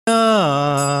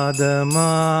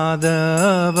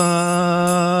ಮಾಧವ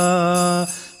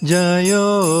ಜಯೋ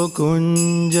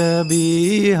ಕುಂಜ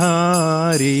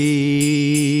ಬಿಹಾರಿ.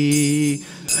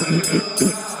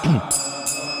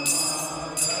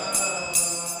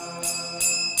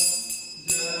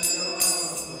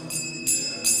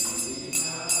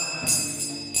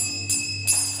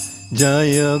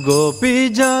 ಜಯ ಗೋಪಿ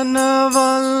ಜನ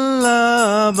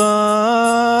ವಲ್ಲಭ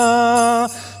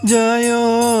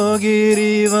ಜಯೋ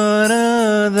ಗಿರಿವರದಾರಿ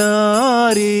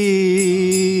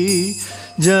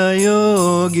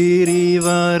ಜಯೋ ಗಿರಿವರದಾರಿ.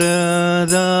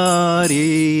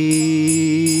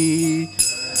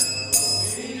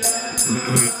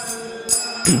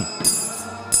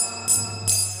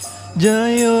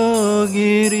 ಜಯೋ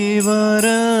ಗಿರಿವರದಾರಿ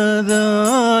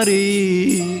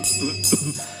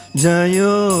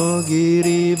ಜಯೋ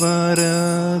ಗಿರಿವರದಾರಿ.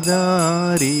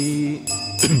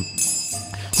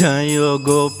 ಜಯೋ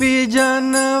ಗೋಪಿ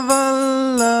ಜನ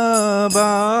ವಲ್ಲಭ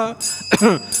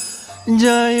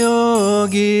ಜಯೋ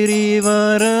ಗಿರಿವರದಾರಿ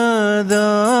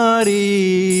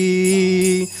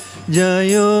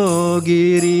ಜಯೋ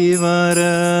ಗಿರಿವರದಾರಿ.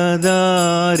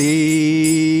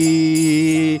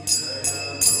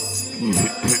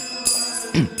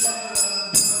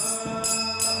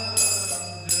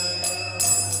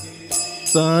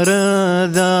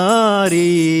 ವರದಾರಿ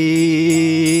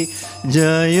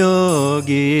ಜಯೋ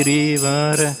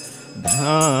ಗಿರಿವರಧಾರಿ.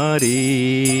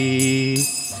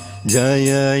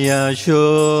 ಜಯ ಯಶೋದನಂದನ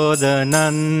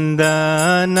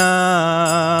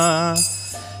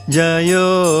ಜಯೋ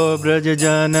ಬ್ರಜ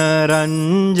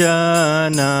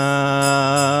ಜನರಂಜನ.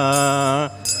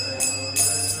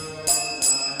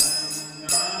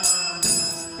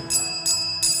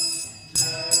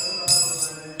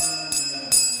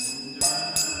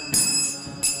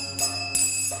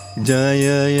 ಜಯ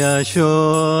ಯಶೋದನಂದನ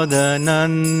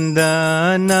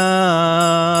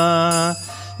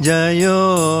ಜಯೋ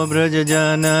ಬ್ರಜ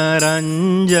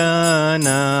ಜನರಂಜನ.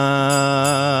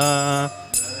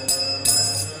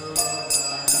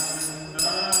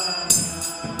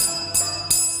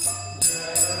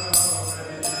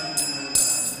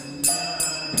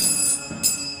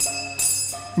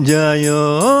 ಜಯೋ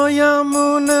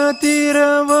ಯಮುನಾ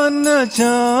ತೀರವನಚಾರಿ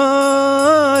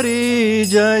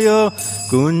ಜಯೋ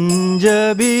ಕುಂಜ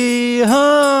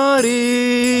ಬಿಹಾರಿ.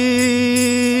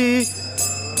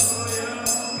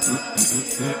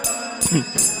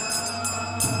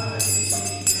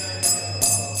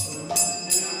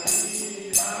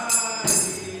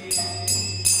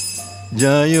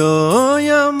 ಜಯೋ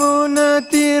ಯಮುನಾ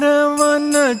ತೀರವನಚಾರಿ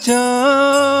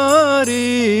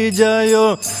ಜಯೋ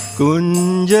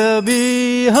ಕುಂಜ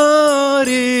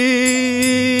ಬಿಹಾರಿ.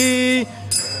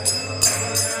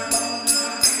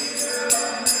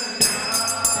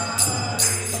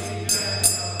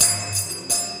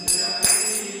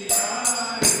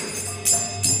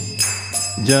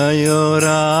 ಜಯೋ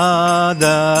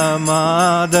ರಾಧಾ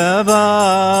ಮಾಧವ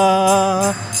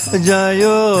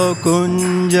ಜಯೋ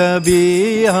ಕುಂಜ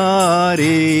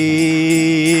ಬಿಹಾರಿ.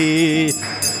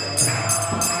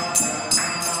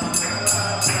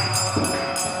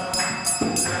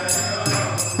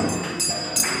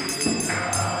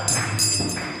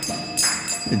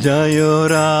 ಜಯೋ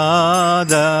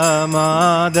ರಾಧಾ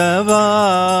ಮಾಧವ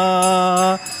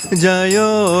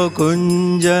ಜಯೋ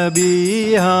ಕುಂಜ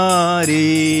ಬಿಹಾರಿ.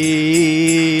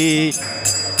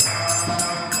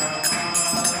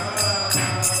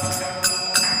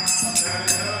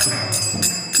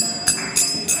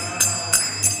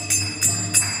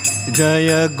 ಜಯ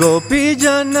ಗೋಪಿ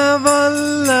ಜನ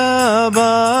ವಲ್ಲಭ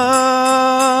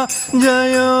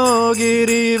ಜಯೋ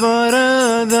ಗಿರಿವರದಾರಿ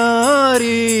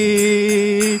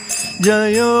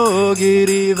ಜಯೋ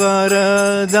ಗಿರಿವರದಾರಿ.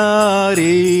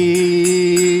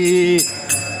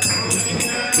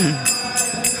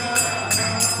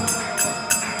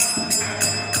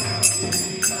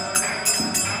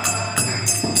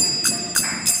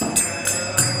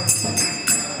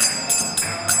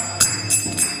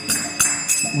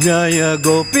 ಜಯ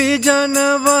ಗೋಪಿ ಜನ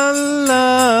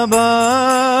ವಲ್ಲಭ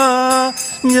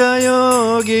ಜಯೋ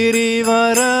ಗಿರಿವರದಾರಿ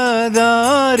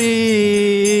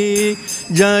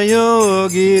ಜಯೋ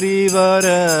ಗಿರಿವರದಾರಿ.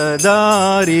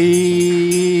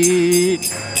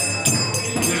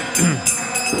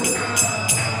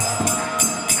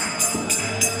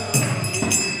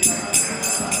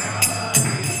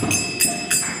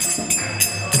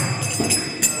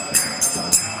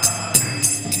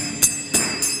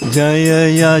 ಜಯ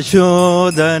ಯಶೋದನಂದನ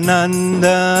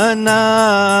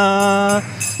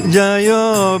ಜಯೋ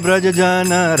ಬ್ರಜ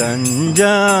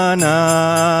ಜನರಂಜನ.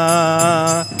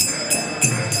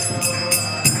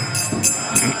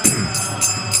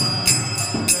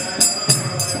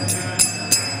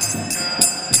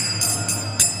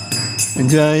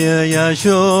 जय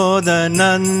यशोदनन्दना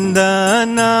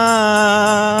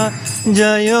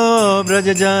जयो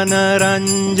व्रजजनरञ्जना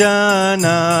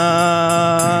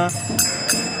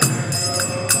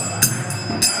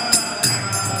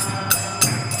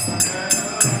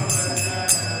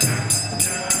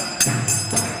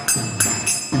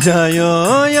जयो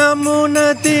यमुनतीरवनचारी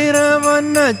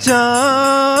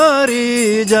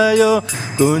जयो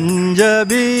कुञ्जबिहारी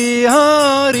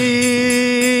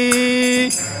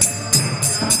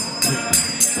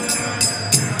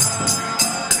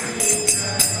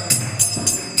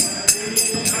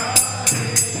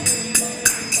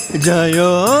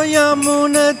जयो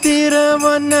यमुनतीरवनचारी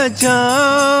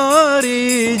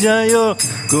जयो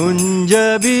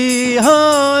कुञ्जबिहारी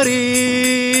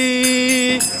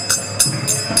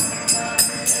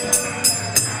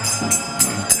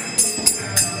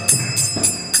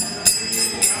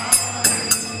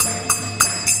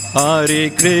हरे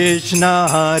कृष्णा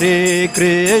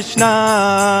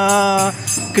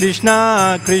कृष्णा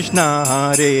कृष्णा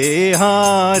हरे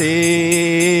हरे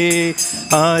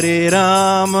हरे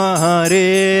राम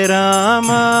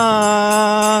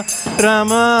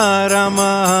राम राम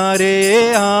हरे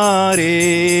हरे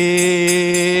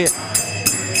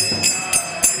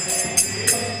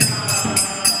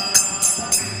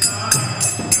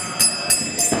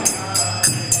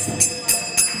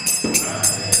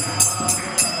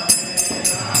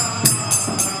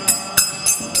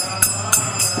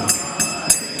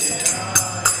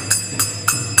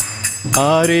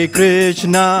हरे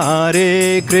कृष्णा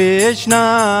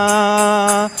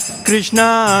कृष्णा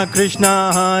कृष्णा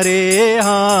हरे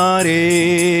हरे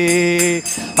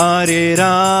हरे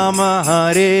राम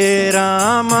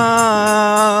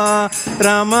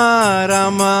राम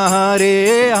राम हरे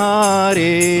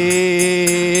हरे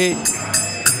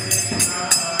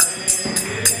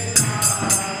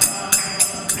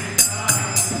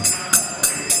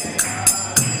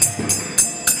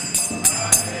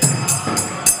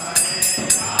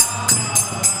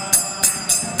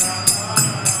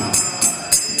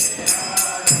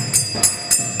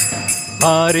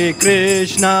हरे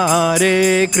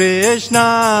कृष्णा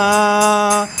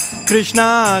कृष्णा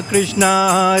कृष्णा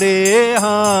हरे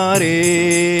हरे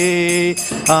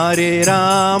हरे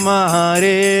राम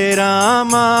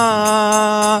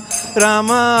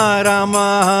राम राम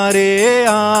हरे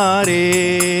हरे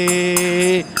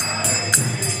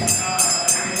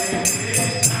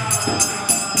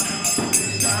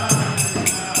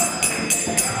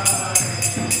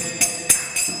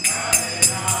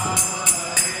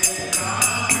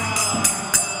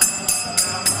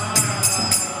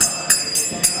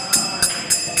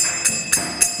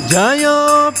जयो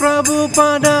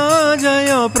प्रभुपादा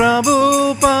जयो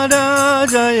प्रभुपादा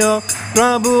जयो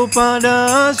प्रभुपादा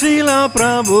श्रील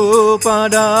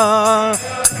प्रभुपादा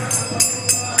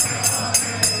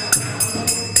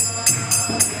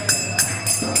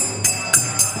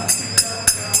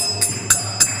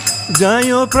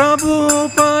जयो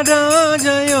प्रभुपादा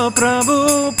जयो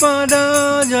प्रभुपादा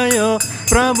जयो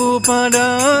प्रभुपादा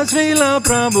श्रील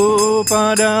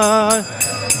प्रभुपादा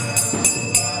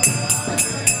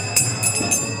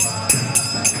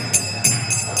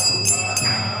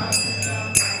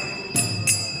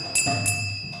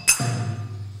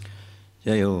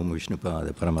जय ओम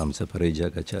विष्णुपाद परमहंस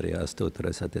परिव्राजकाचार्य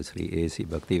स्तोत्र सत्य श्री A.C.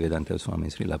 भक्तिवेदांत स्वामी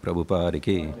श्रीला प्रभुपाद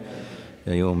की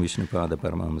जय ओम विष्णुपाद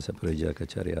परमहंस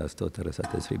परिव्राजकाचार्य स्तोत्र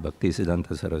सत्य श्री भक्ति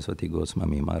सिद्धांत सरस्वती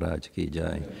गोस्वामी महाराज की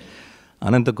जय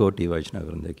अनंत कोटि वैष्णव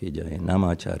वृंद की जय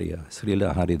नामाचार्य श्रीला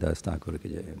हरिदास ठाकुर की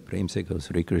जय प्रेम से कहो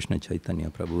श्री कृष्ण चैतन्य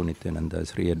प्रभु नित्यानंद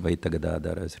श्री अद्वैत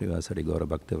गदाधर श्रीवासरि गौर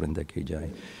भक्त वृंद की जय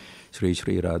श्री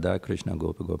श्री राधा कृष्ण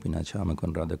गोप गोपीनाथ श्याम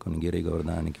कुंड राधा कुंड गिरि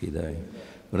गोवर्धन की जय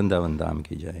वृंदावन धाम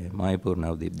की जय मायापुर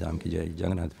नवदीप धाम की जय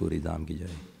जगन्नाथपुरी धाम की जय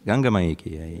गंगामयी की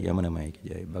जय यमुनामयी की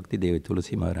जय भक्ति देवी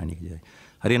तुलसी महारानी की जय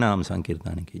हरिनाम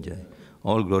संकीर्तन की जय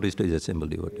all glories to the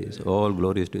assembled devotees all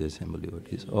glories to the assembled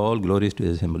devotees all glories to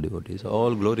the assembled devotees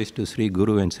all glories to Sri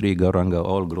Guru and Sri Gauranga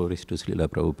all glories to Srila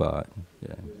Prabhupada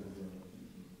jai.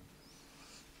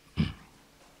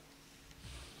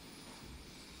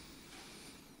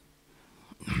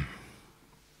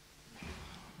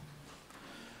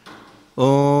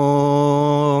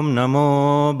 Om Namo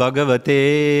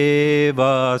Bhagavate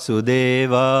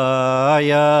Vasudevaya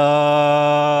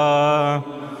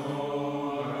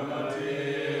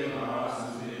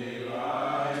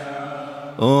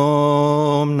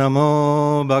Om Namo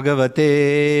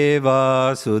Bhagavate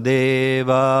Vasudevaya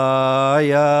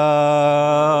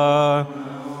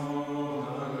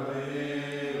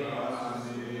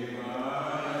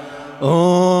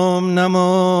Om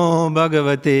Namo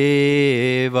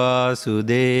Bhagavate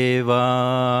Vasudevaya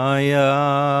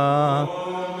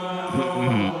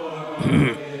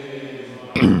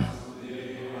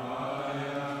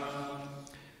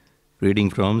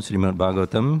Reading from Srimad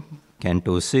Bhagavatam,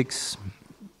 Canto 6.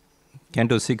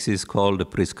 Canto 6 is called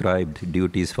Prescribed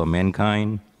Duties for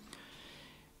Mankind.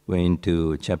 We're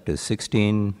into chapter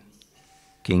 16.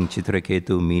 King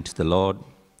Chitraketu meets the Lord.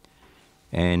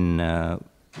 And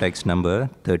text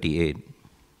number 38.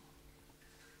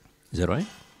 Is that right?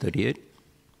 38?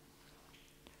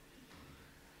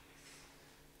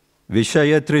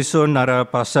 Vishaya Triso Nara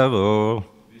Pasavo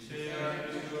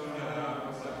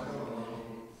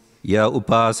Ya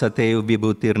Upasate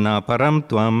Vibhutirna Param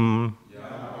Tvam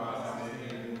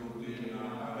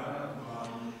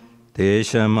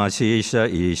Tesham Ashisha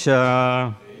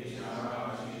Isha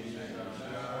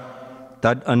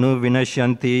Tad Anu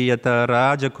Vinashyanti Yata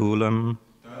Rajakulam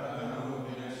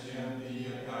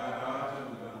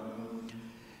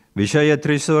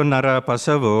Vishayatriso Nara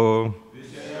Pasavo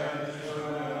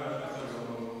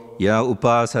Ya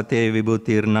Upasate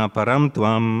Vibhutirna Param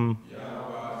Tvam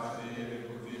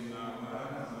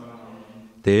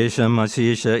Tesham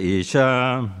Asisha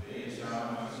Isha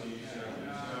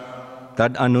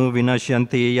Tad Anu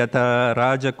Vinashyanti Yata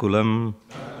Rajakulam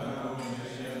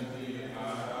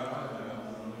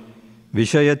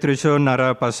Vishayatrisho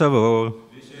Nara Pasavo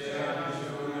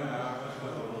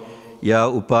Ya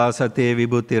Upasate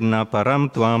Vibhutirna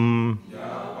Param Tvam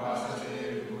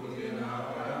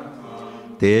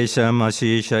Tesham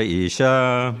Asisha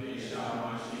Isha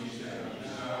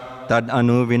Tad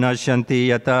Anu Vinashyanti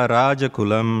Yata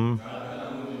Rajakulam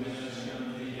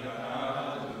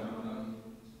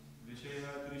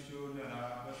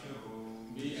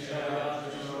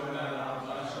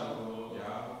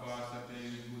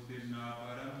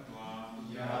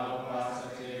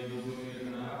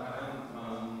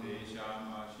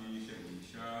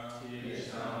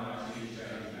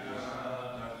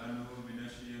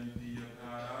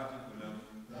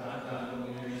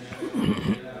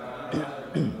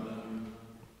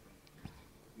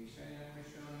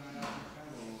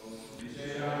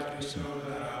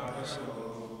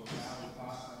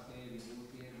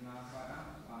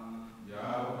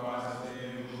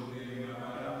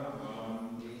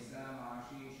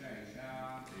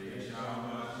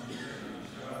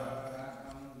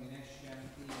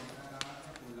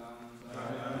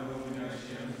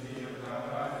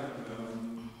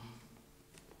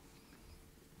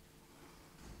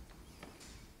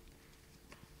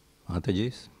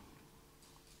Mataji's.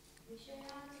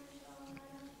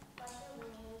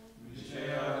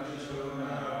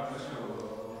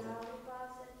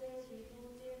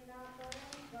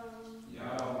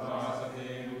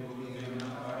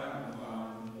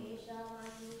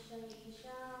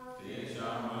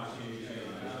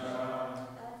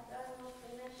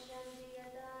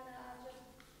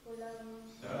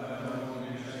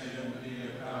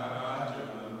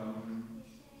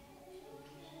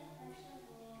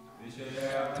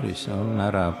 Trisam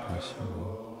Nara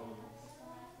Pasavo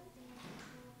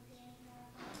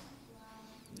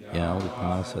Ya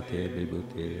Upasate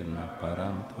Vibhutirna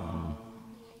Param Tvam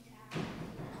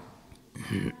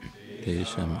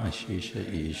Tesham Ashisha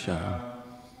Isha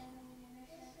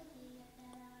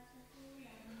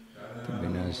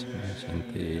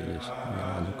Vinashyanti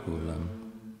Rajakulam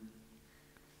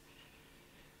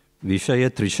Vishaya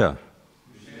Trisha,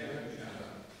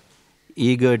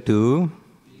 eager to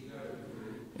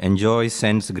enjoy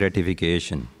sense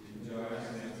gratification.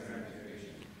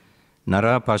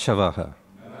 Nara Pashavaha,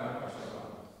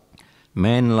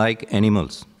 men like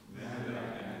animals.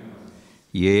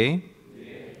 Ye,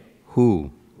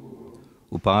 who,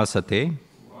 upasate,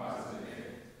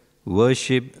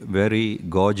 worship very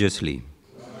gorgeously.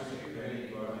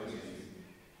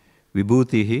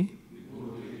 Vibhutihi,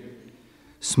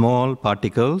 small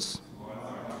particles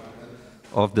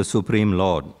of the Supreme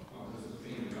Lord.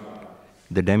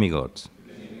 The demigods.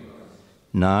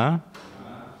 Na,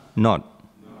 not.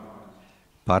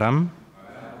 Param,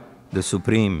 the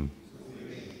supreme.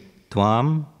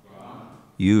 Tvam,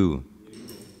 you.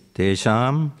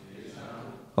 Tesham,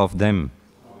 of them.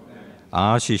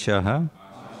 Ashishaha,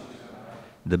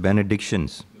 the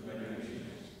benedictions.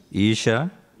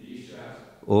 Isha,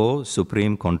 O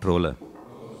supreme controller.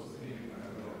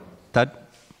 Tat,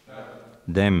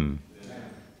 them,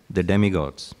 the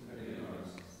demigods.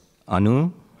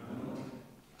 Anu,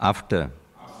 after.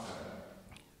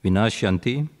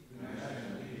 Vinashyanti,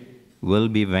 will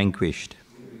be vanquished.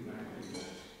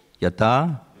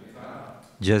 Yata,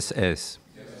 just as.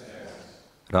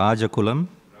 Rajakulam,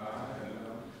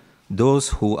 those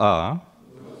who are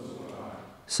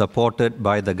supported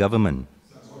by the government.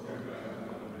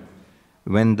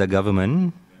 When the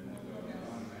government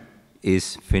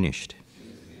is finished.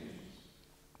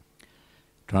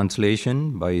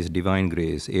 Translation by His Divine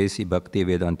Grace, A.C.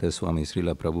 Bhaktivedanta Swami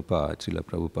Srila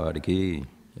Prabhupada ki.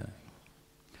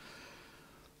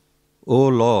 O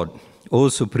Lord, O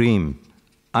Supreme,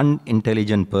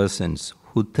 unintelligent persons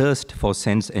who thirst for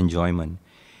sense enjoyment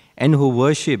and who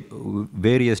worship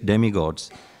various demigods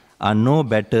are no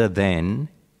better than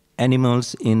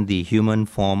animals in the human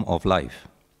form of life.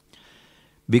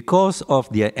 Because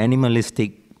of their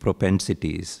animalistic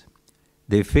propensities,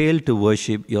 they fail to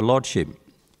worship your Lordship,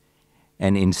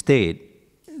 and instead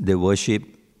they worship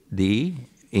the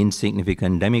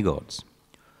insignificant demigods,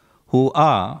 who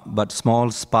are but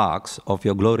small sparks of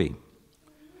your glory.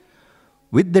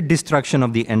 With the destruction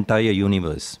of the entire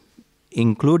universe,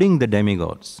 including the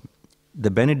demigods,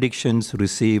 the benedictions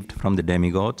received from the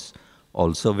demigods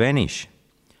also vanish,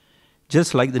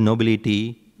 just like the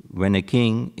nobility when a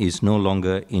king is no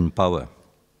longer in power.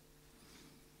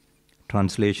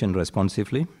 Translation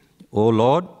responsively. O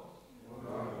Lord,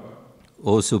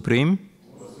 O Supreme,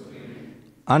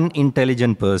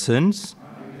 unintelligent persons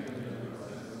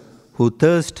who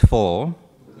thirst for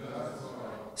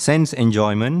sense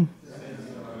enjoyment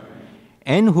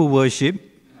and who worship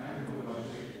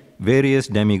various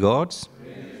demigods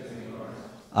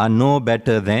are no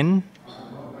better than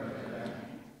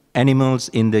animals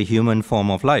in the human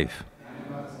form of life.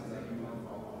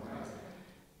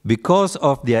 Because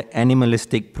of their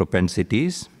animalistic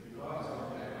propensities,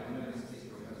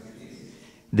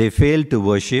 they fail to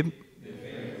worship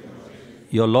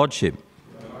your Lordship,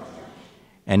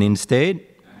 and instead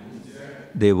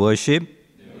they worship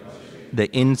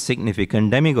the insignificant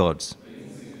demigods,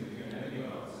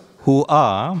 who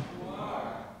are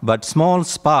but small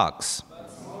sparks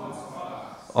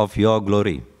of your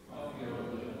glory.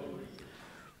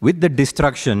 With the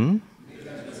destruction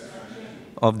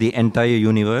of the entire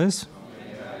universe,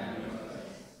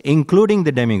 including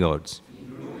the demigods,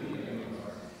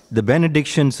 the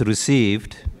benedictions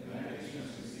received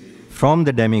from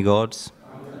the demigods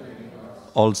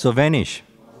also vanish,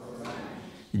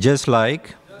 just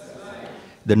like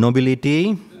the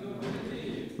nobility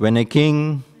when a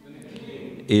king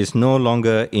is no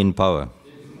longer in power.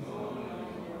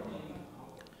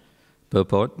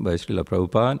 Purport by Srila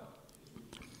Prabhupada.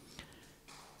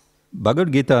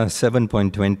 Bhagavad Gita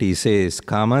 7.20 says,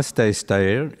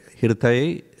 Kamastaistar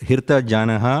hirta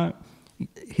janaha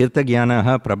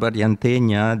praparyante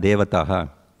nya devataha.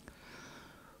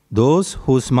 Those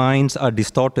whose minds are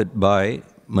distorted by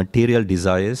material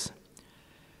desires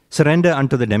surrender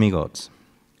unto the demigods.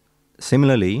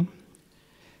 Similarly,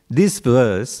 this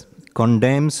verse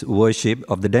condemns worship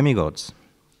of the demigods.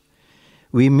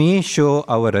 We may show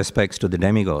our respects to the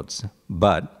demigods,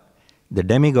 but the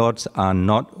demigods are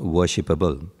not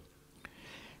worshipable.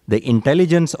 The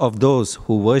intelligence of those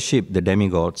who worship the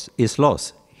demigods is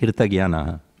lost,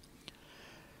 hirtagyana.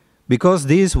 Because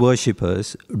these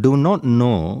worshippers do not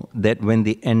know that when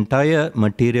the entire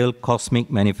material cosmic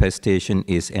manifestation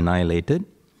is annihilated,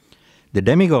 the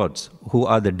demigods, who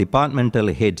are the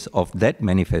departmental heads of that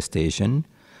manifestation,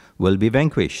 will be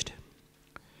vanquished.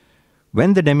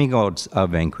 When the demigods are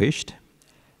vanquished,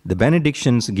 the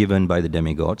benedictions given by the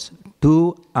demigods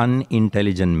to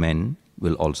unintelligent men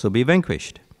will also be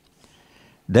vanquished.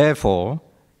 Therefore,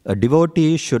 a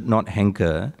devotee should not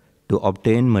hanker to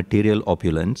obtain material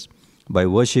opulence by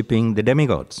worshipping the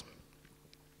demigods,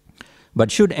 but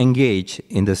should engage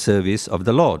in the service of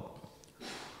the Lord,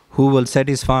 who will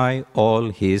satisfy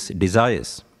all his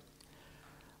desires.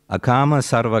 Akama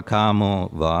sarva kamo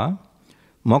va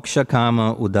moksha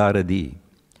kama udaradi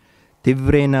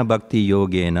tivrena bhakti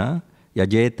yogena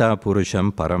yajeta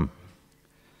purusham param.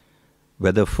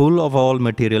 Whether full of all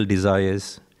material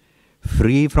desires,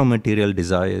 free from material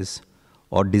desires,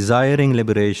 or desiring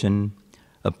liberation,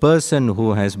 a person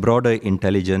who has broader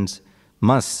intelligence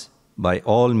must by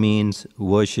all means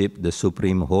worship the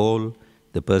Supreme Whole,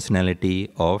 the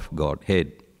personality of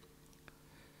Godhead.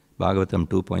 Bhagavatam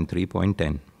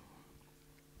 2.3.10.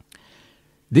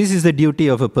 This is the duty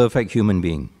of a perfect human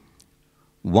being,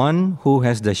 one who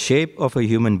has the shape of a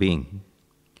human being,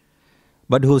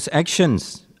 but whose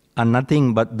actions are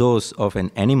nothing but those of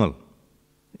an animal,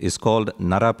 is called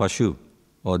Narapashu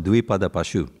or Dvipada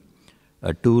Pashu,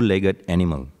 a two-legged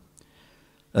animal.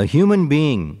 A human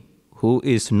being who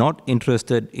is not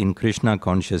interested in Krishna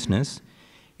consciousness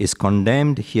is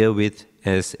condemned herewith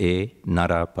as a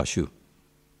Narapashu.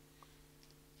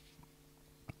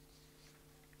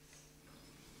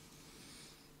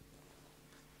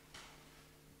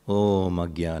 Om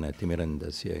Ajnana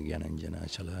Timirandasya Gyananjana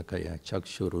Shalakaya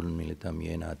Chakshurunmilitam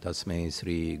Yena Tasmai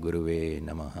Sri Guruve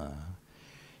Namaha.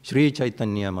 Shri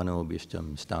Chaitanya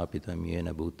Manobishtam Stapitam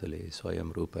Yena Bhutale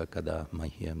Swayam Rupa Kada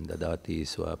Mahyam Dadati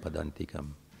Swapadantikam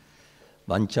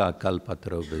Vancha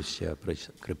Kalpatarobhishya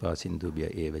Kripa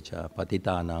Sindhubhya Evacha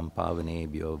Patitanam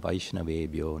Pavanebhyo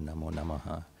Vaishnavebhyo Namo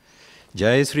Namaha.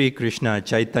 Jai Sri Krishna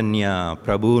Chaitanya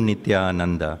Prabhu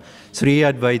Nityananda Sri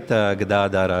Advaita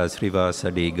Gadadhara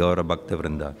Srivasadi Gaura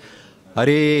Bhaktavrinda.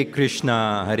 Hare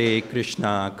Krishna,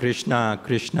 Krishna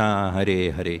Krishna,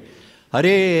 Hare Hare.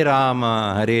 Hare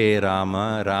Rama,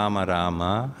 Rama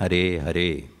Rama, Hare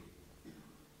Hare.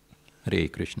 Hare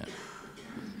Krishna.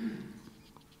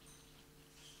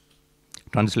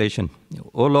 Translation.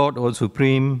 O Lord, O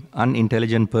supreme,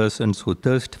 unintelligent persons who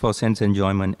thirst for sense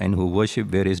enjoyment and who worship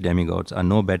various demigods are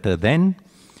no better than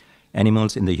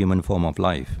animals in the human form of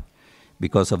life.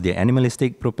 Because of their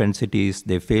animalistic propensities,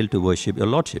 they fail to worship your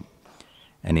lordship.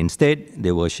 And instead,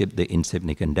 they worship the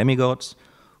insignificant demigods,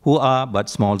 who are but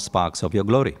small sparks of your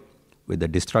glory. With the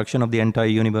destruction of the entire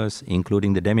universe,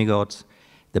 including the demigods,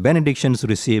 the benedictions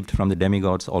received from the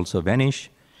demigods also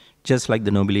vanish, just like the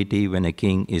nobility when a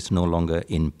king is no longer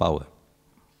in power.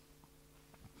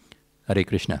 Hare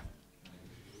Krishna.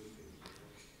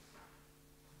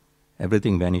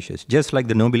 Everything vanishes, just like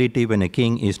the nobility when a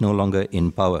king is no longer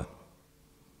in power.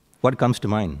 What comes to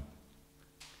mind?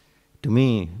 To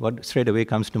me, what straight away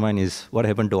comes to mind is what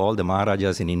happened to all the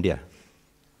Maharajas in India.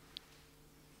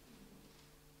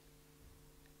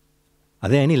 Are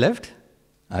there any left?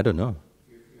 I don't know.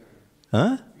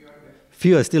 Huh?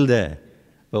 Few are still there.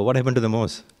 But what happened to the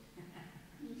most?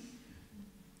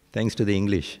 Thanks to the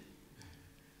English.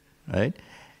 Right?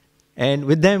 And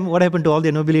with them, what happened to all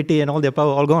their nobility and all their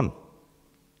power? All gone.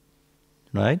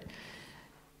 Right?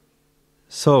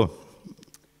 So,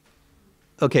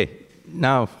 okay,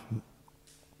 now,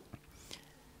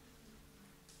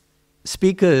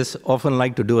 speakers often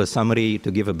like to do a summary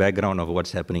to give a background of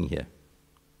what's happening here.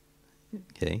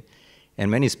 Okay?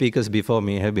 And many speakers before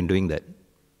me have been doing that.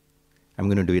 I'm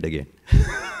going to do it again.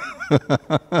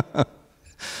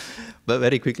 But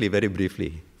very quickly, very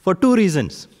briefly. For two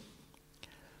reasons.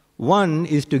 One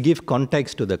is to give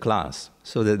context to the class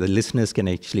so that the listeners can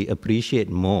actually appreciate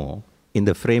more in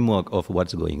the framework of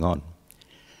what's going on.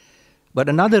 But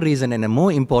another reason, and a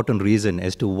more important reason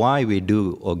as to why we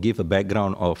do or give a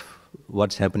background of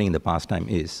what's happening in the pastime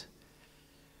is,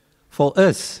 for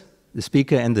us, the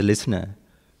speaker and the listener,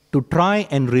 to try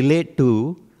and relate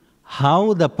to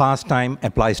how the pastime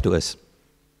applies to us.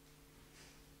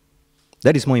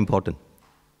 That is more important.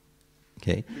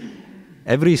 Okay?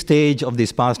 Every stage of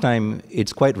this pastime,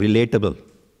 it's quite relatable,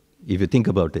 if you think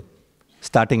about it.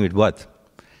 Starting with what?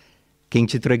 King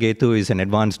Chitraketu is an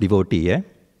advanced devotee, yeah?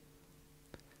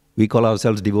 We call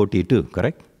ourselves devotee too,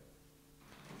 correct?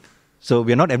 So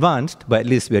we are not advanced, but at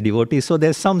least we are devotees. So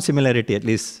there's some similarity, at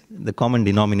least the common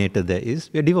denominator there is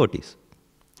we are devotees,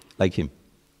 like him,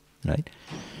 right?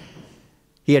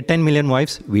 He had 10 million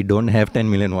wives. We don't have 10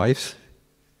 million wives,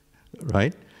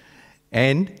 right?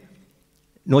 And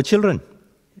no children.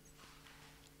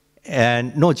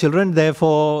 And no children,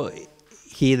 therefore,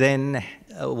 he then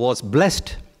was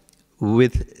blessed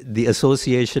with the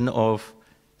association of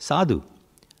sadhu,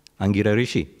 Angira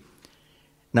Rishi.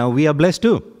 Now we are blessed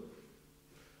too,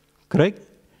 correct?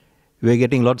 We are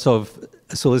getting lots of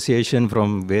association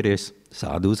from various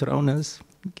sadhus around us,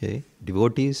 okay,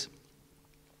 devotees.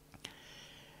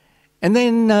 And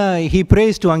then he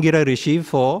prays to Angira Rishi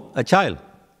for a child.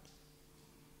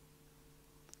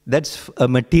 That's a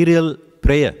material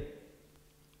prayer.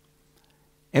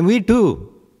 And we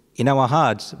too, in our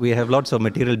hearts, we have lots of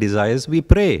material desires. We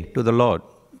pray to the Lord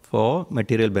for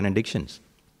material benedictions.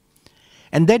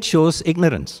 And that shows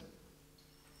ignorance.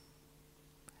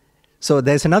 So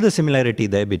there's another similarity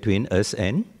there between us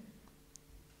and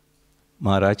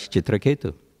Maharaj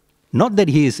Chitraketu. Not that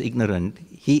he is ignorant,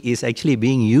 he is actually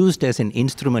being used as an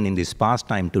instrument in this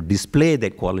pastime to display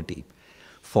that quality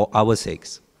for our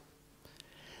sakes.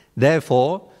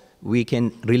 Therefore, we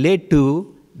can relate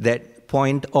to that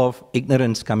point of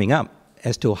ignorance coming up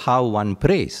as to how one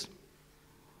prays.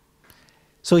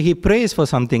 So he prays for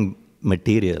something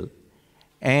material,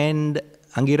 and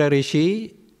Angira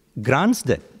Rishi grants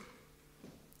that.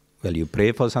 Well, you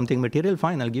pray for something material,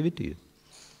 fine, I'll give it to you.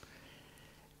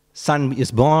 Son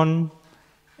is born,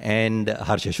 and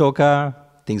Harshashoka,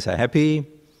 things are happy,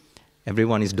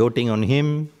 everyone is doting on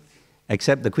him,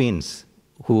 except the queens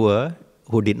who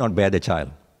did not bear the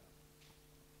child.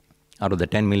 Out of the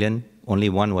 10 million, only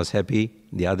one was happy,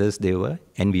 the others, they were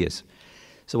envious.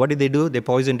 So what did they do? They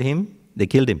poisoned him, they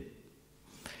killed him.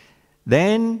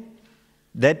 Then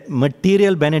that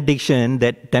material benediction,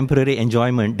 that temporary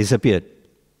enjoyment disappeared.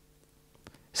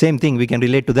 Same thing, we can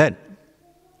relate to that.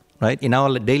 right? In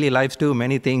our daily lives too,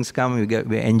 many things come,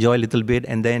 we enjoy a little bit,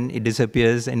 and then it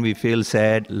disappears, and we feel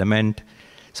sad, lament.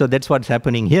 So that's what's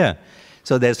happening here.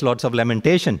 So there's lots of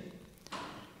lamentation.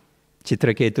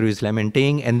 Chitraketu is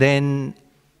lamenting, and then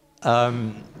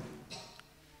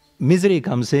misery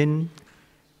comes in.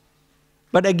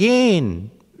 But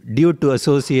again, due to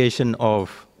association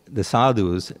of the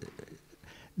sadhus,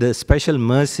 the special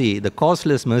mercy, the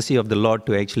causeless mercy of the Lord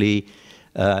to actually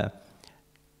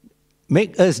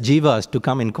make us jivas to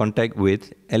come in contact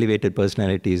with elevated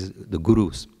personalities, the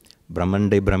gurus.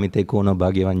 Brahmande Brahmite Kono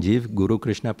Bhagyavan Jiv, Guru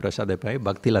Krishna Prasadapai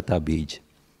Bhakti Lata Bij.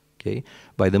 Okay?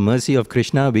 By the mercy of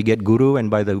Krishna, we get Guru, and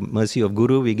by the mercy of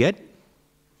Guru, we get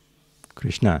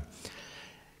Krishna.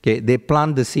 Okay? They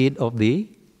plant the seed of the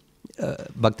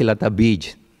Bhakti Lata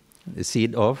Bij, the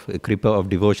seed of a kripa of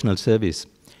devotional service.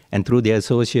 And through their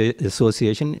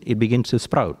association, it begins to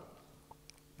sprout.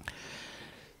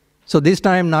 So this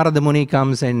time Narada Muni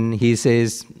comes and he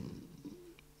says,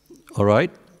 all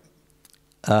right,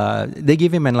 they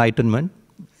give him enlightenment.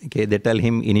 Okay, they tell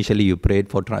him initially you prayed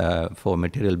for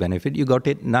material benefit, you got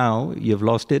it, now you've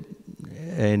lost it,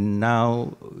 and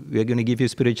now we're going to give you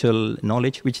spiritual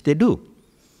knowledge, which they do.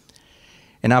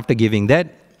 And after giving that,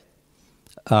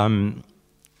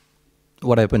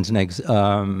 what happens next?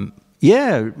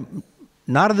 Narada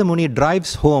Muni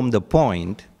drives home the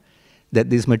point that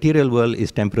this material world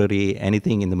is temporary,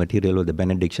 anything in the material world, the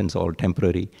benedictions are all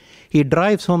temporary. He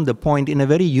drives home the point in a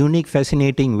very unique,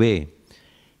 fascinating way.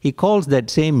 He calls that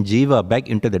same jiva back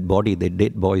into that body, the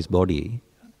dead boy's body.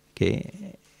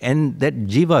 Okay? And that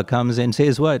jiva comes and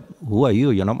says, what? Who are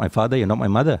you? You're not my father, you're not my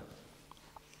mother.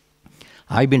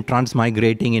 I've been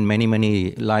transmigrating in many,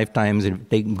 many lifetimes,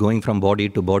 going from body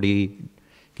to body,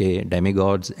 okay,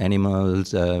 demigods,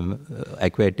 animals,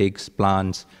 aquatics,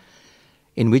 plants.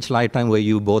 In which lifetime were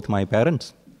you both my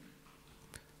parents?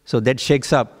 So that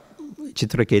shakes up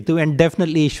Chitraketu, and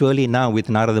definitely, surely now with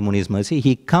Narada Muni's mercy,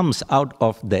 he comes out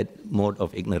of that mode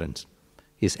of ignorance.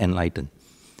 He's enlightened.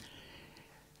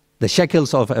 The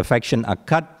shackles of affection are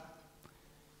cut,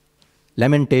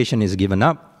 lamentation is given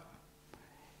up,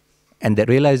 and the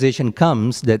realization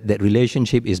comes that that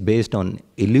relationship is based on an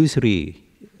illusory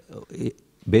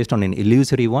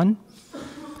one.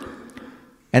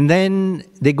 And then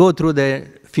they go through the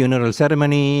funeral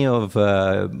ceremony of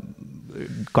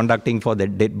conducting for the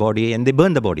dead body, and they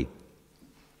burn the body.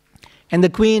 And the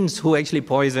queens who actually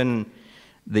poison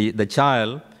the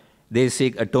child, they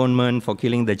seek atonement for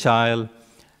killing the child,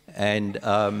 and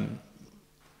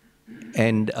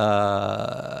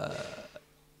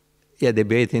they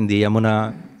bathe in the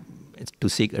Yamuna to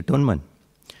seek atonement.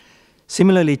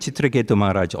 Similarly, Chitraketu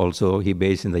Maharaj also, he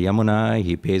bathes in the Yamuna,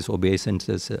 he pays oblations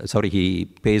to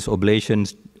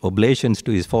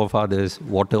his forefathers,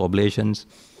 water oblations.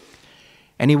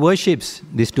 And he worships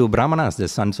these two Brahmanas, the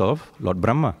sons of Lord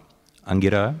Brahma,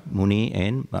 Angira Muni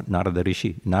and Narada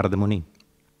Muni.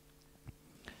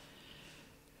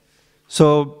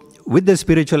 So, with the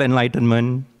spiritual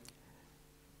enlightenment,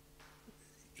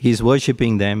 he's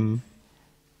worshipping them.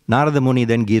 Narada Muni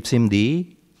then gives him the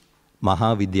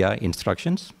Mahavidya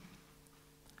instructions,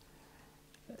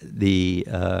 the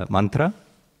mantra,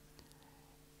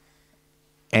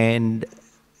 and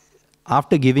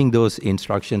after giving those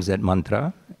instructions, that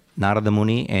mantra, Narada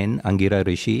Muni and Angira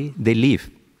Rishi, they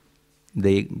leave.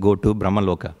 They go to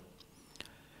Brahmaloka.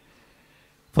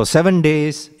 For 7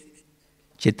 days,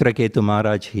 Chitraketu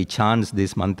Maharaj, he chants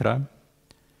this mantra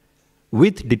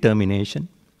with determination,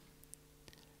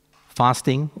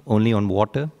 fasting only on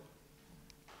water,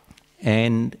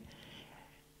 and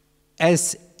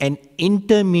as an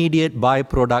intermediate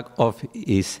byproduct of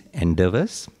his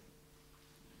endeavors,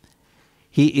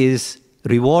 he is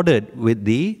rewarded with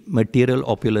the material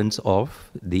opulence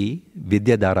of the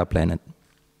Vidyadhara planet.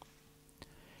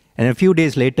 And a few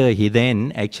days later, he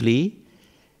then actually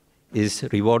is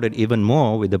rewarded even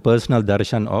more with the personal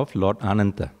darshan of Lord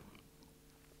Ananta.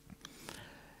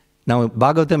 Now,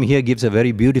 Bhagavatam here gives a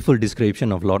very beautiful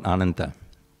description of Lord Ananta.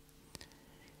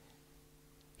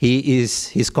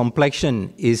 His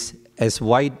complexion is as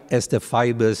white as the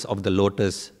fibers of the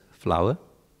lotus flower.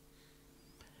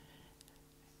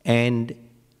 And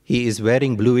he is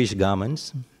wearing bluish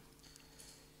garments.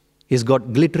 He's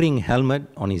got glittering helmet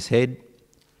on his head,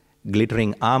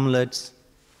 glittering armlets,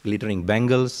 glittering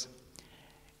bangles,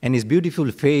 and his beautiful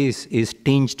face is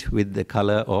tinged with the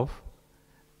color of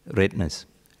redness.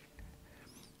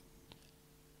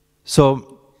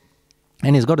 So,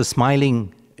 and he's got a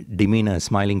smiling demeanor,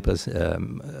 smiling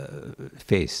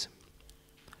face.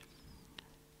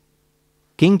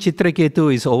 King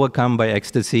Chitraketu is overcome by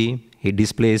ecstasy. He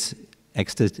displays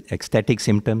ecstatic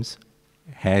symptoms,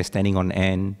 hair standing on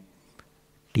end,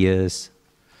 tears.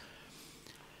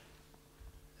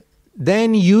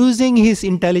 Then using his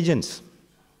intelligence,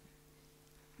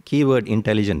 keyword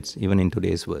intelligence, even in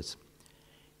today's words,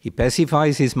 he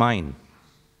pacifies his mind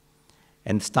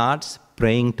and starts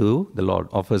praying to the Lord,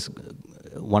 offers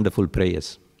wonderful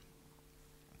prayers.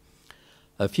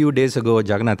 A few days ago,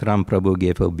 Jagannath Ram Prabhu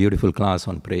gave a beautiful class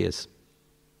on prayers,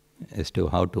 as to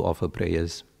how to offer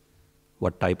prayers,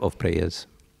 what type of prayers.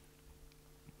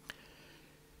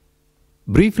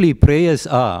 Briefly, prayers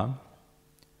are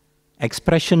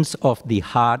expressions of the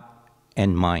heart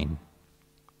and mind,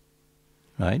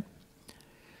 right?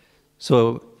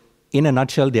 So, in a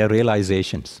nutshell, they are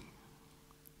realizations.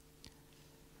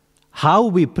 How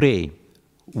we pray,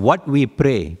 what we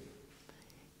pray,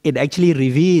 it actually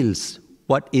reveals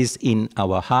what is in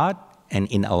our heart and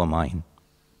in our mind,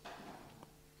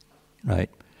 right?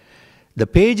 The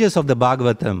pages of the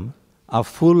Bhagavatam are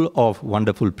full of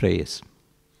wonderful prayers.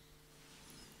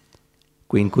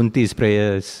 Queen Kunti's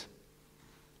prayers,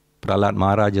 Prahlad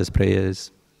Maharaja's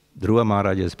prayers, Dhruva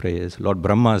Maharaja's prayers, Lord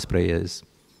Brahma's prayers,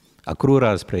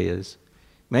 Akrura's prayers,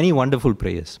 many wonderful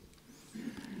prayers.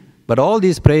 But all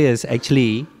these prayers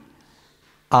actually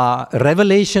are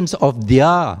revelations of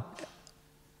their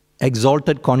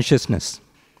exalted consciousness,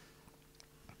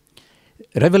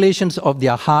 revelations of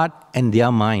their heart and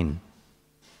their mind.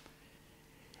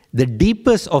 The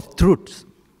deepest of truth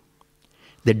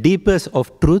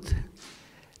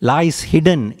lies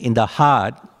hidden in the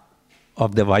heart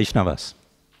of the Vaishnavas.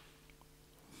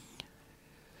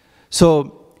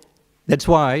 So that's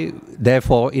why,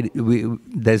 therefore,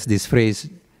 there's this phrase,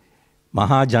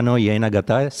 Mahajano yena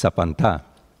gata sapanta.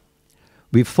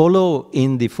 We follow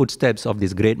in the footsteps of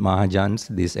these great Mahajans,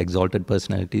 these exalted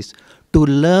personalities, to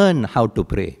learn how to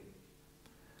pray,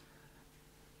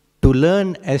 to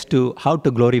learn as to how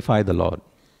to glorify the Lord.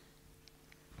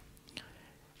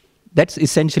 That's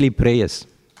essentially prayers.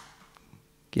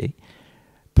 Okay?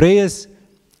 Prayers,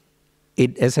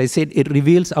 as I said, it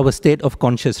reveals our state of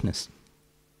consciousness.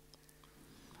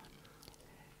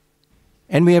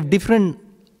 And we have different,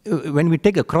 when we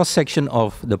take a cross-section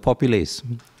of the populace,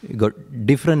 we've got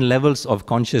different levels of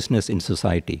consciousness in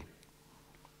society.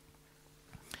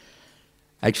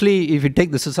 Actually, if you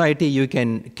take the society, you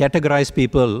can categorize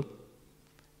people,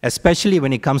 especially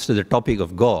when it comes to the topic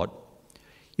of God,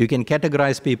 you can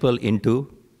categorize people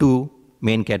into two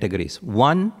main categories.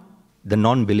 One, the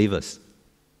non-believers.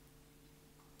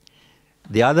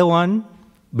 The other one,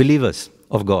 believers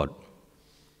of God.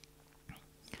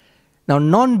 Now,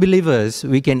 non-believers,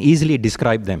 we can easily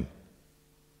describe them.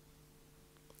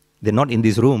 They're not in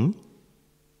this room,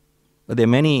 but there are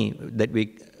many that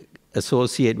we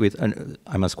associate with, and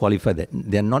I must qualify that.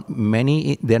 There are not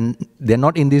many, they're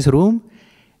not in this room,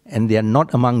 and they are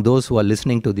not among those who are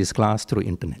listening to this class through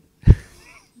internet.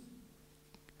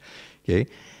 Okay?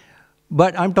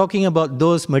 But I'm talking about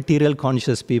those material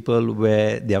conscious people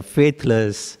where they are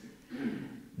faithless,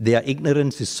 their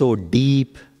ignorance is so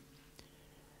deep,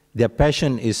 their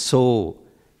passion is so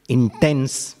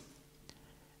intense,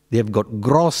 they've got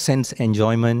gross sense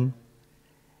enjoyment,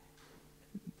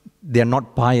 they're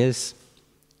not pious.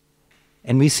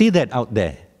 And we see that out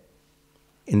there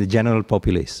in the general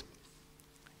populace.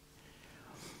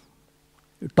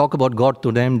 You talk about God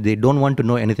to them, they don't want to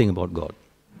know anything about God.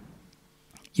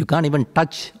 You can't even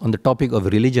touch on the topic of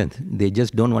religion. They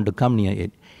just don't want to come near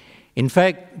it. In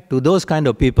fact, to those kind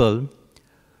of people,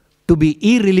 to be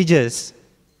irreligious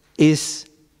is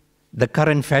the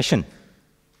current fashion.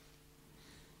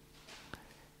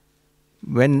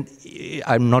 When,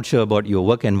 I'm not sure about your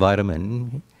work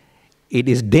environment, it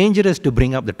is dangerous to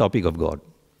bring up the topic of God,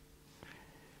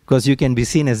 because you can be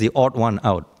seen as the odd one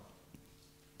out.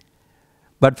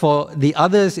 But for the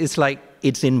others, it's like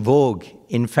it's in vogue,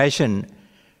 in fashion,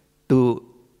 to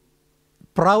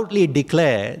proudly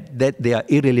declare that they are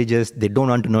irreligious, they don't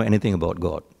want to know anything about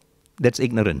God. That's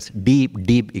ignorance, deep,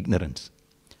 deep ignorance.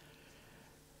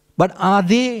 But are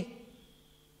they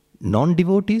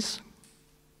non-devotees?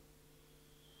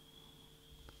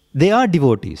 They are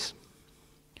devotees.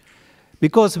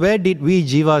 Because where did we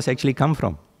jivas actually come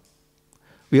from?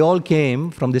 We all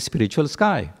came from the spiritual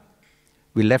sky.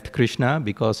 We left Krishna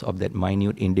because of that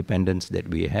minute independence that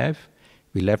we have.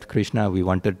 We left Krishna, we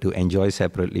wanted to enjoy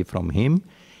separately from him,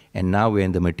 and now we're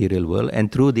in the material world. And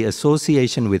through the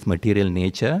association with material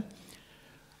nature,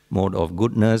 mode of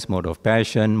goodness, mode of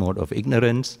passion, mode of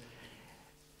ignorance,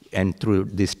 and through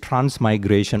this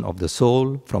transmigration of the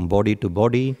soul from body to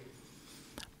body,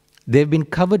 they've been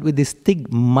covered with this thick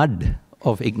mud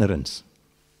of ignorance.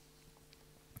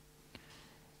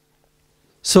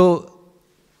 So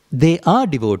they are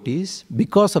devotees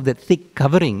because of that thick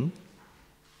covering,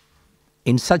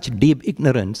 in such deep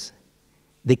ignorance,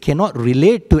 they cannot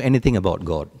relate to anything about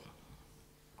God.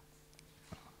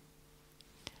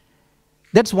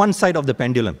 That's one side of the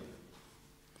pendulum.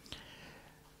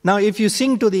 Now, if you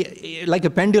sing to like a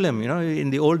pendulum, in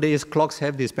the old days, clocks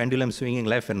have this pendulum swinging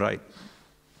left and right.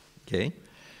 Okay?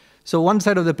 So one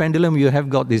side of the pendulum, you have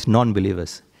got these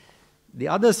non-believers. The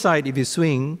other side, if you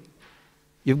swing,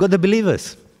 you've got the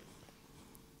believers.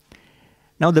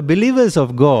 Now, the believers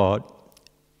of God,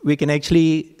 we can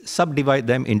actually subdivide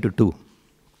them into two.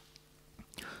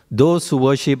 Those who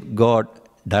worship God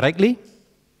directly,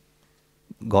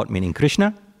 God meaning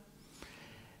Krishna,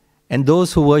 and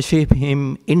those who worship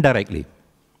Him indirectly.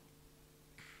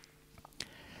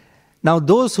 Now,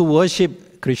 those who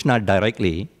worship Krishna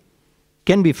directly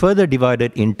can be further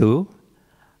divided into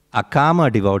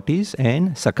Akama devotees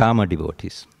and Sakama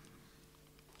devotees.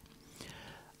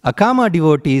 Akama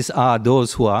devotees are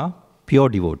those who are pure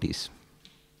devotees.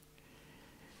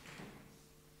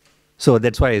 So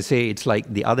that's why I say it's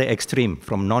like the other extreme.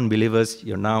 From non-believers,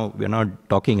 we're now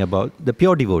talking about the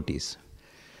pure devotees.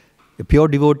 The pure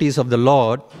devotees of the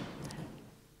Lord,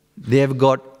 they have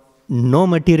got no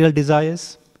material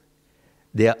desires.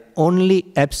 They are only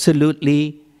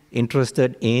absolutely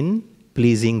interested in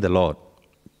pleasing the Lord.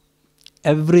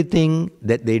 Everything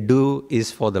that they do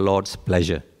is for the Lord's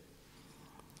pleasure.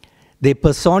 They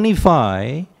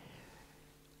personify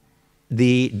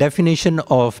the definition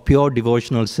of pure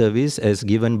devotional service as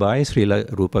given by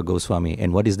Srila Rupa Goswami.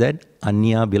 And what is that?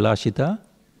 Anya Bilashita?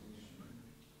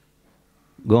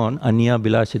 Go on. Anya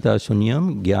Bilashita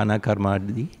Shunyam Jnana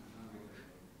Karmadi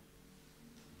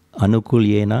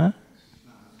Anukulyena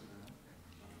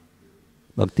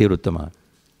Bhakti Ruttama.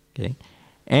 Okay.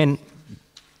 And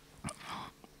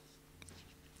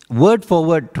word for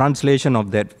word translation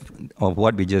of that, of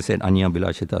what we just said, Anya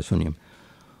Bilashita Shunyam.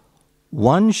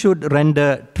 One should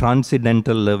render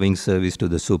transcendental loving service to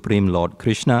the Supreme Lord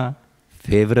Krishna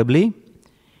favorably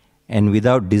and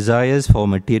without desires for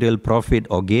material profit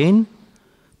or gain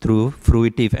through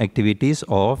fruitive activities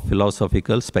or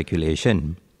philosophical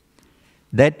speculation.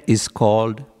 That is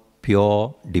called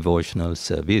pure devotional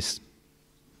service.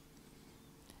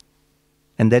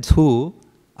 And that's who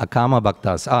Akama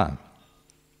Bhaktas are.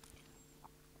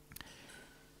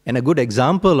 And a good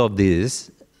example of this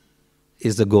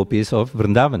is the gopis of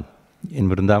Vrindavan, in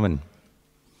Vrindavan.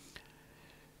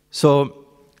 So,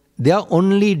 their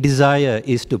only desire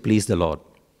is to please the Lord.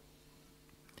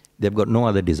 They've got no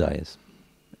other desires.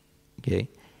 Okay?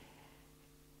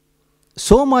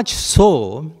 So much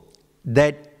so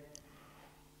that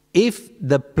if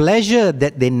the pleasure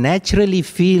that they naturally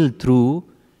feel through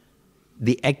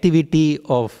the activity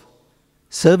of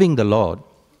serving the Lord,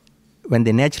 when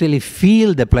they naturally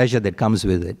feel the pleasure that comes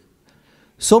with it,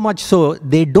 so much so,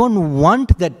 they don't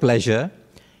want that pleasure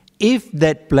if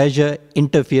that pleasure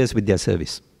interferes with their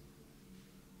service.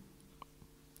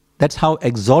 That's how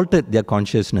exalted their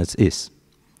consciousness is.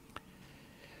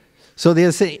 So they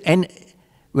say, and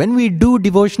when we do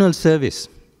devotional service,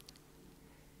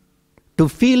 to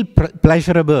feel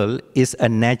pleasurable is a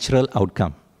natural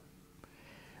outcome.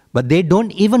 But they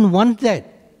don't even want that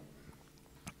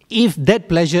if that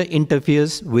pleasure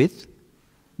interferes with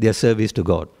their service to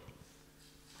God.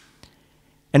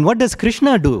 And what does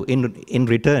Krishna do in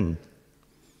return?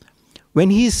 When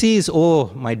he sees,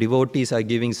 oh, my devotees are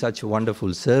giving such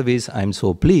wonderful service, I'm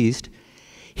so pleased,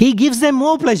 he gives them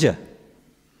more pleasure.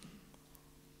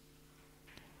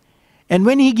 And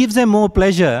when he gives them more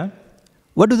pleasure,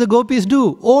 what do the gopis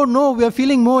do? Oh no, we are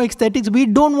feeling more ecstatics, we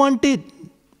don't want it.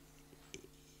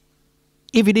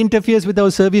 If it interferes with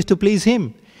our service to please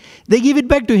him, they give it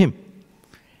back to him.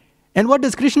 And what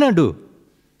does Krishna do?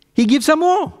 He gives some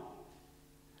more.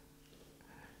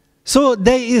 So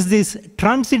there is this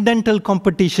transcendental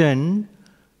competition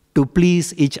to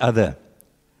please each other.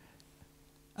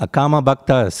 Akama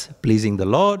Bhaktas pleasing the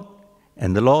Lord,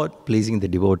 and the Lord pleasing the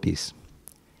devotees.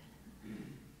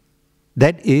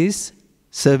 That is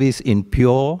service in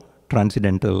pure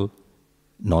transcendental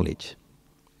knowledge.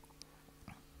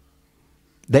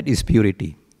 That is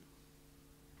purity.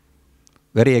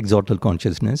 Very exalted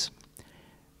consciousness.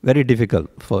 Very difficult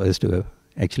for us to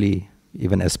actually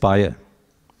even aspire.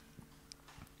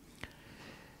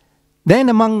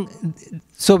 Then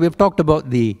so we've talked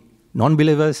about the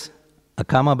non-believers,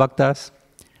 Akama Bhaktas.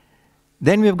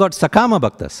 Then we've got Sakama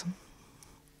Bhaktas.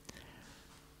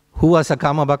 Who are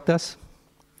Sakama Bhaktas?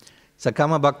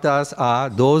 Sakama Bhaktas are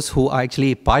those who are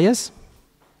actually pious.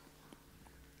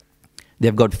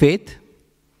 They've got faith.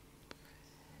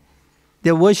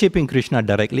 They're worshipping Krishna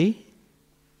directly,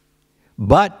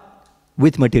 but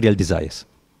with material desires.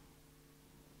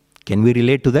 Can we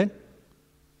relate to that?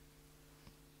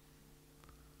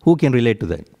 Who can relate to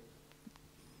that?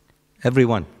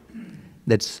 Everyone.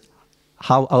 That's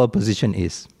how our position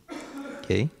is.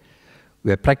 Okay?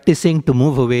 We are practicing to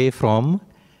move away from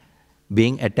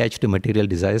being attached to material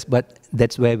desires, but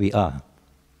that's where we are.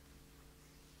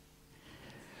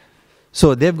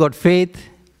 So they've got faith,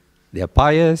 they're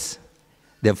pious,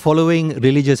 they're following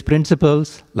religious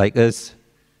principles like us.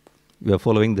 We are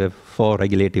following the 4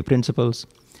 regulative principles.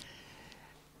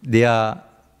 They are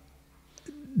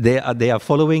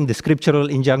following the scriptural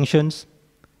injunctions,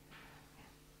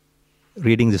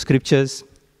 reading the scriptures,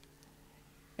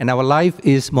 and our life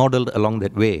is modeled along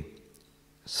that way.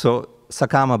 So,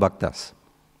 Sakama Bhaktas.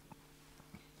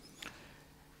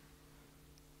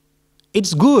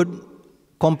 It's good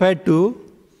compared to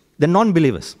the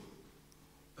non-believers.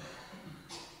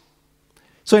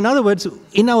 So in other words,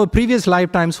 in our previous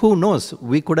lifetimes, who knows,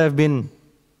 we could have been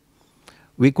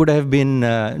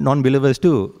non-believers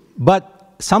too.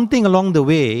 But something along the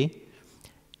way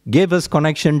gave us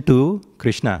connection to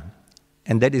Krishna,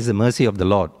 and that is the mercy of the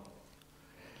Lord.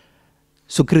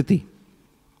 Sukriti.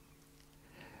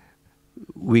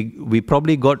 We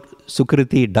probably got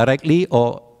Sukriti directly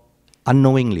or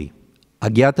unknowingly.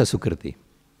 Agyata Sukriti.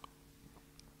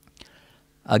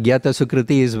 Agyata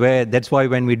Sukriti is where, that's why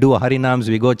when we do Harinams,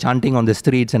 we go chanting on the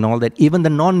streets and all that. Even the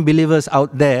non-believers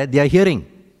out there, they are hearing.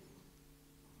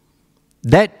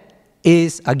 That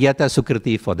is Agyata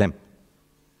Sukriti for them.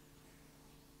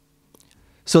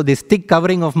 So this thick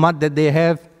covering of mud that they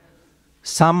have,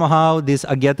 somehow this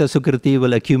Agyata Sukriti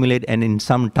will accumulate, and in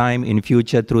some time in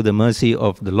future, through the mercy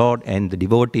of the Lord and the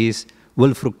devotees,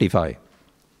 will fructify.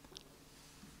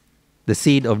 The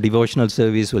seed of devotional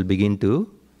service will begin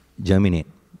to germinate.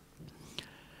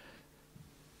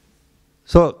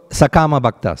 So, Sakama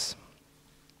Bhaktas.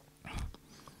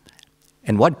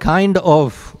 And what kind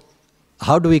of,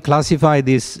 how do we classify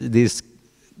this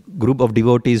group of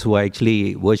devotees who are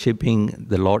actually worshipping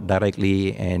the Lord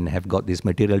directly and have got these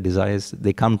material desires?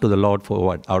 They come to the Lord for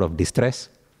what? Out of distress?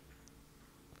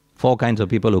 4 kinds of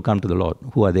people who come to the Lord.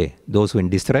 Who are they? Those who are in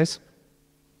distress?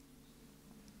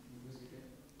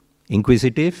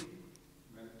 Inquisitive?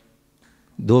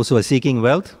 Those who are seeking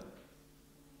wealth?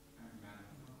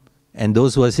 And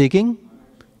those who are seeking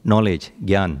knowledge,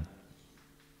 Gyan.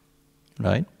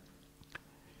 Right?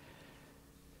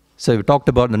 So we've talked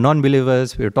about the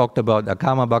non-believers, we've talked about the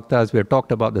Akama Bhaktas, we've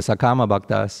talked about the Sakama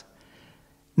Bhaktas.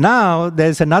 Now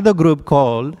there's another group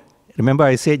called, remember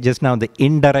I said just now, the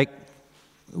indirect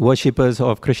worshippers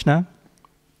of Krishna?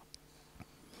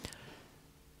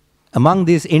 Among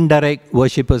these indirect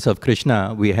worshippers of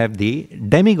Krishna, we have the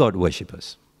demigod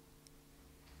worshippers.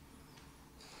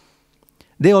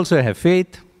 They also have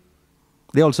faith,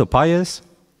 they're also pious,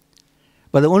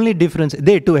 but the only difference,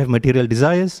 they too have material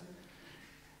desires,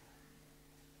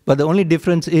 but the only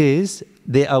difference is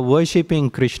they are worshipping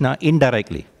Krishna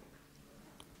indirectly,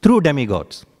 through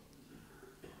demigods.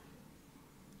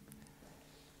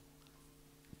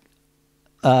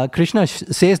 Krishna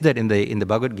says that in the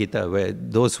Bhagavad Gita, where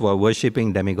those who are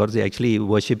worshipping demigods, they're actually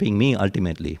worshipping me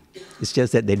ultimately. It's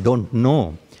just that they don't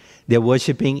know. They're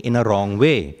worshipping in a wrong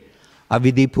way.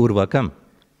 Avidhi Purvakam.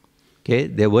 Okay?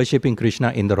 They're worshipping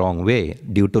Krishna in the wrong way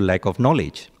due to lack of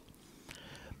knowledge.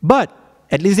 But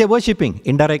at least they're worshipping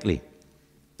indirectly.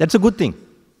 That's a good thing.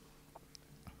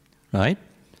 Right?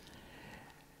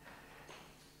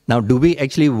 Now, do we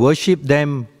actually worship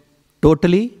them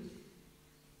totally?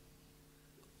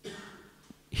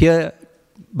 Here,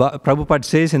 Prabhupada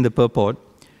says in the purport,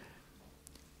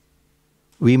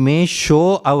 we may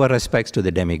show our respects to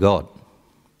the demigod,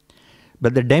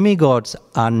 but the demigods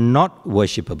are not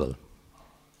worshipable.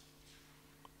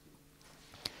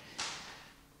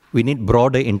 We need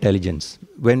broader intelligence.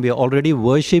 When we are already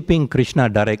worshipping Krishna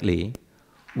directly,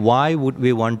 why would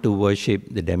we want to worship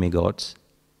the demigods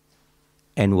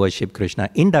and worship Krishna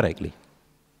indirectly?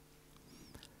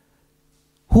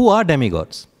 Who are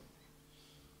demigods?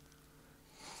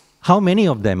 How many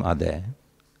of them are there?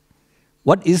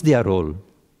 What is their role?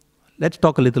 Let's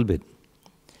talk a little bit.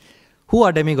 Who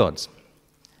are demigods?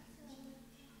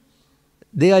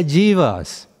 They are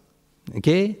jivas.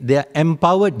 Okay? They are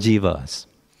empowered jivas.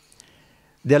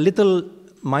 They are little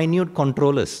minute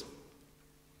controllers.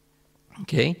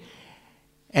 Okay?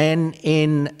 And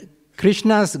in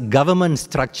Krishna's government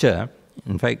structure,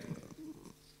 in fact,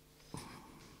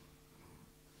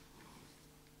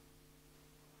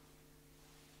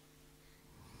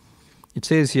 it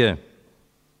says here,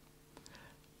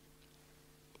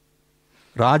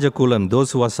 Rajakulam,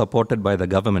 those who are supported by the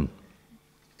government.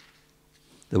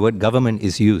 The word government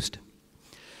is used.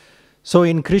 So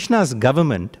in Krishna's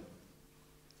government,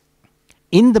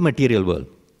 in the material world,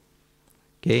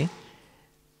 okay,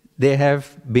 they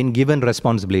have been given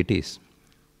responsibilities.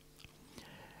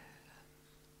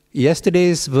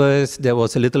 Yesterday's verse, there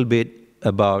was a little bit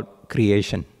about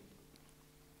creation.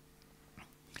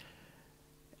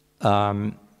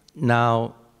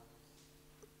 Now,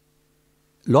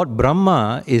 Lord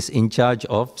Brahma is in charge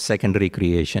of secondary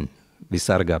creation,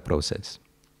 Visarga process.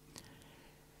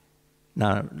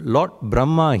 Now, Lord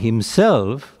Brahma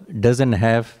himself doesn't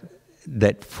have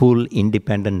that full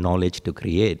independent knowledge to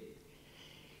create.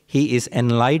 He is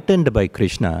enlightened by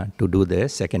Krishna to do the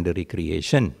secondary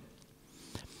creation.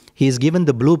 He is given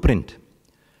the blueprint.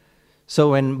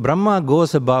 So when Brahma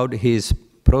goes about his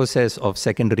process of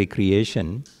secondary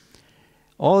creation,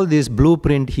 all this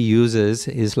blueprint he uses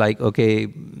is like, okay,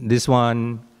 this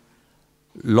one,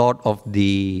 Lord of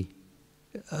the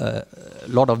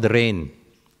rain,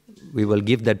 we will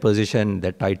give that position,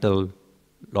 that title,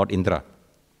 Lord Indra.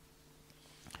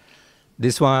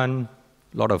 This one,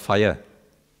 Lord of fire.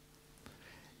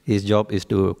 His job is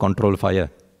to control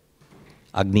fire,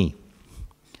 Agni.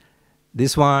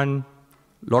 This one,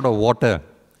 Lord of water.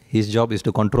 His job is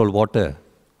to control water,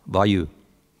 Varuna.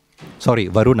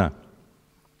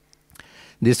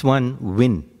 This one,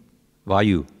 wind,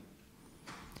 Vayu.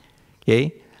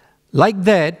 Okay? Like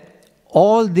that,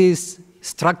 all this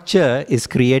structure is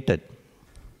created.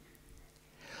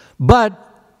 But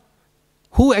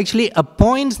who actually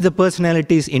appoints the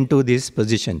personalities into these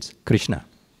positions? Krishna.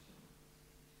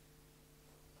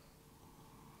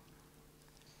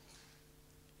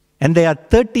 And there are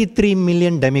 33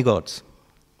 million demigods.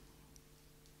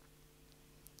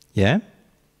 Yeah?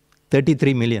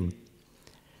 33 million.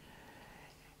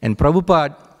 And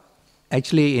Prabhupada,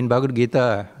 actually in Bhagavad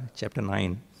Gita, chapter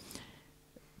 9,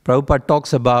 Prabhupada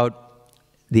talks about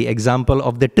the example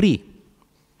of the tree.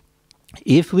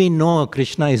 If we know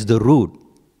Krishna is the root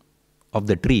of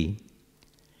the tree,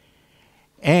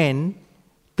 and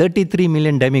 33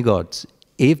 million demigods,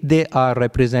 if they are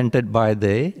represented by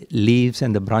the leaves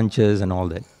and the branches and all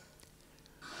that,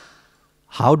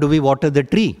 how do we water the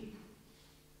tree?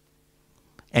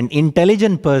 An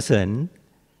intelligent person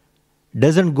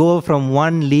doesn't go from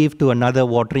one leaf to another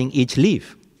watering each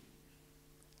leaf.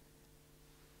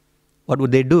 What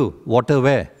would they do? Water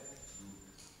where?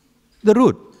 The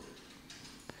root.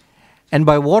 And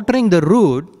by watering the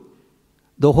root,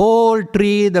 the whole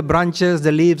tree, the branches,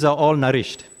 the leaves are all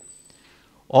nourished.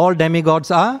 All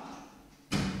demigods are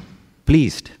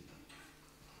pleased.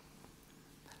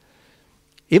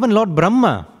 Even Lord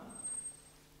Brahma,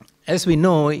 as we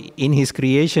know, in his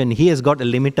creation, he has got a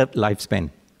limited lifespan.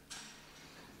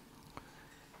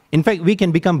 In fact, we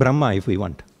can become Brahma if we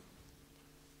want.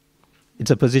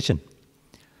 It's a position.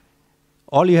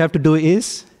 All you have to do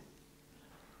is,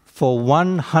 for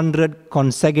 100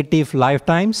 consecutive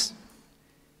lifetimes,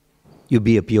 you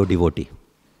be a pure devotee.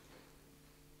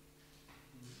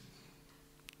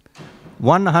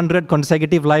 100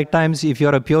 consecutive lifetimes, if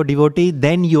you're a pure devotee,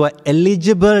 then you are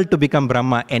eligible to become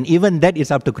Brahma. And even that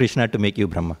is up to Krishna to make you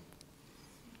Brahma.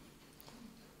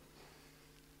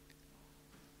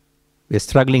 We're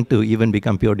struggling to even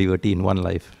become pure devotee in one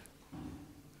life.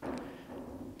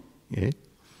 Okay.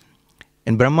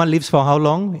 And Brahma lives for how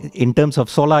long? In terms of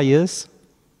solar years?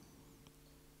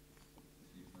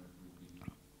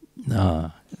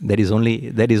 No, that is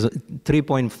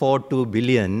 3.42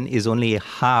 billion is only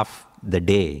half the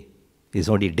day. It's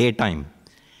only daytime.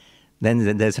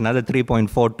 Then there's another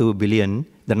 3.42 billion,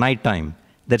 the night time.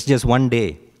 That's just one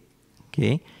day.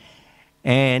 Okay?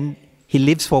 And he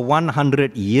lives for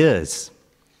 100 years.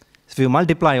 So if you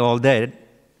multiply all that,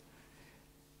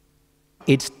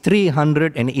 it's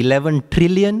 311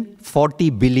 trillion 40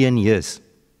 billion years.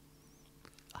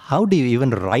 How do you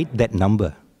even write that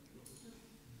number?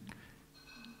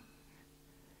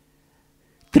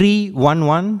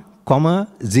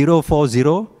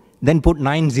 311,040, then put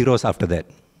 9 zeros after that.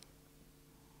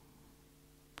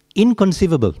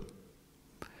 Inconceivable.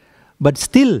 But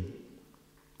still,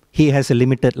 he has a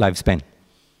limited lifespan.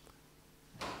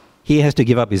 He has to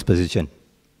give up his position.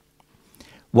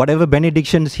 Whatever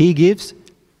benedictions he gives,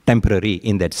 temporary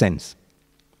in that sense.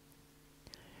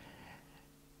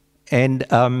 And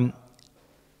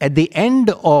at the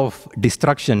end of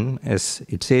destruction, as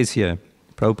it says here,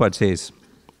 Prabhupada says,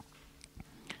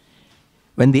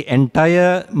 when the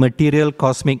entire material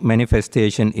cosmic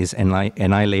manifestation is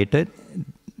annihilated,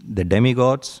 the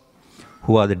demigods,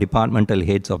 who are the departmental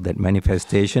heads of that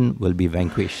manifestation, will be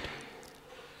vanquished.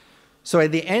 So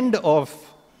at the end of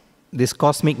this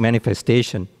cosmic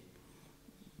manifestation,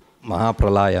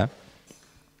 Mahapralaya,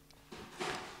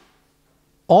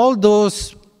 all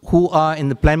those who are in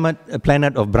the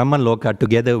planet of Brahmaloka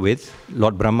together with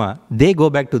Lord Brahma, they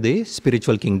go back to the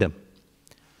spiritual kingdom.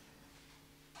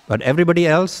 But everybody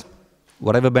else,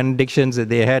 whatever benedictions that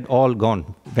they had, all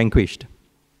gone, vanquished.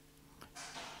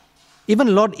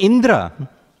 Even Lord Indra,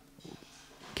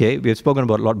 okay, we have spoken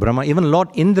about Lord Brahma, even Lord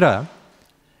Indra,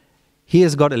 he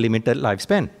has got a limited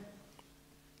lifespan.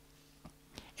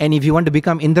 And if you want to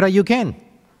become Indra, you can.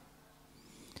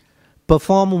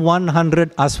 Perform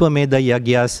 100 Aswamedha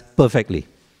Yagyas perfectly.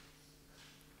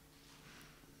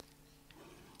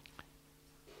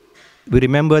 We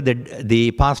remember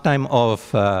the pastime of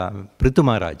Prithu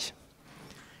Maharaj.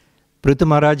 Prithu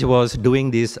Maharaj was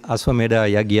doing these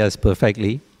Aswamedha Yagyas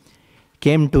perfectly.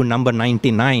 Came to number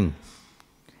 99.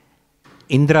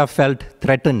 Indra felt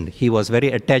threatened. He was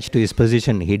very attached to his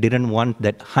position. He didn't want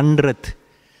that 100th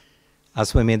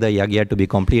Aswamedha Yagya to be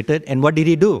completed. And what did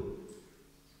he do?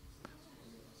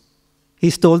 He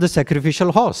stole the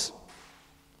sacrificial horse.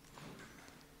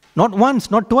 Not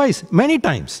once, not twice, many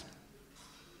times.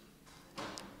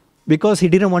 Because he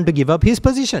didn't want to give up his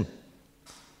position.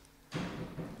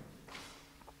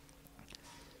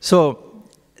 So,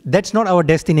 that's not our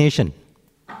destination.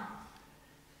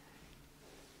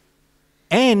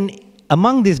 And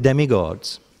among these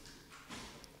demigods,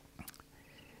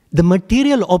 the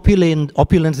material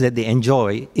opulence that they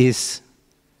enjoy is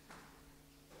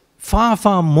far,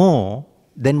 far more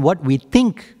than what we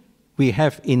think we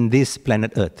have in this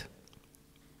planet Earth.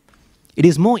 It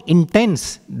is more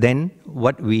intense than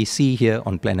what we see here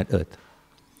on planet Earth.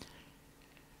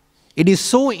 It is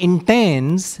so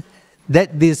intense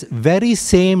that these very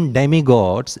same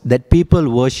demigods that people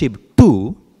worship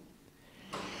too,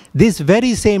 these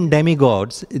very same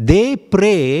demigods, they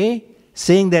pray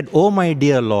saying that, "Oh my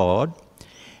dear Lord,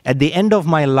 at the end of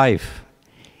my life,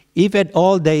 if at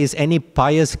all there is any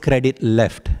pious credit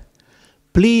left,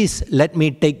 please let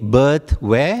me take birth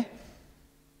where?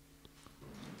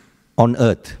 On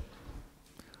earth."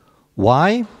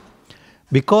 Why?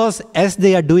 Because as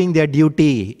they are doing their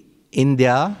duty in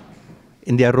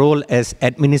their role as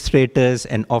administrators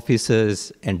and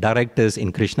officers and directors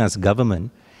in Krishna's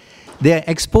government, they are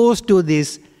exposed to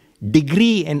this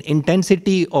degree and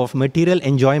intensity of material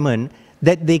enjoyment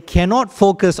that they cannot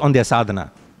focus on their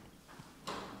sadhana.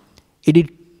 It is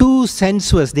too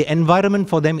sensuous. The environment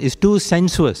for them is too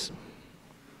sensuous.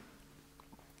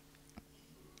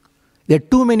 There are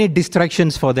too many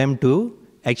distractions for them to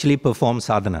actually perform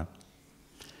sadhana.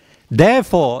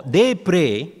 Therefore, they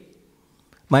pray,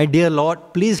 "My dear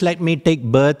Lord, please let me take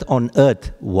birth on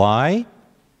earth." Why?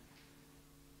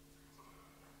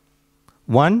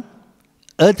 One,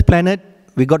 Earth planet,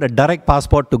 we got a direct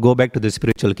passport to go back to the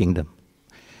spiritual kingdom.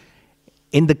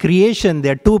 In the creation,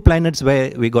 there are two planets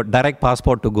where we got direct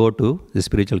passport to go to the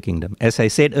spiritual kingdom. As I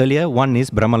said earlier, one is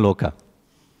Brahmaloka.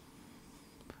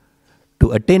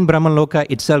 To attain Brahmaloka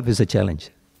itself is a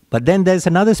challenge. But then there's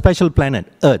another special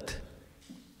planet, Earth,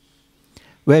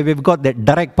 where we've got that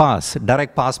direct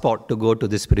passport to go to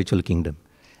the spiritual kingdom.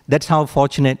 That's how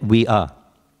fortunate we are.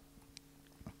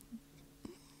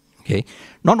 Okay.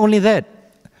 Not only that,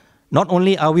 not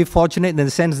only are we fortunate in the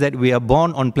sense that we are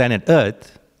born on planet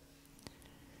Earth,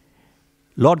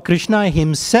 Lord Krishna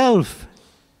himself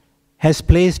has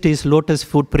placed his lotus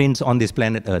footprints on this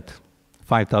planet Earth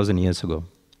 5,000 years ago.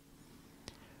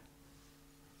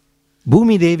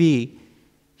 Bhumi Devi,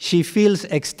 she feels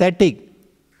ecstatic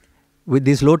with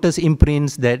these lotus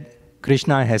imprints that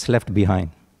Krishna has left behind.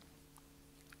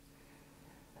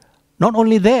 Not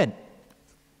only that,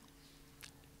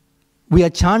 we are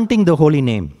chanting the holy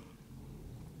name.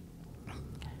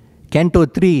 Canto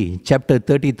 3, chapter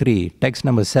 33, text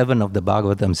number 7 of the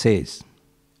Bhagavatam says,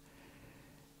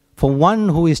 "For one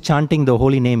who is chanting the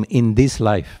holy name in this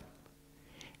life,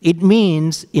 it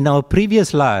means in our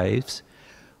previous lives,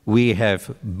 we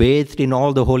have bathed in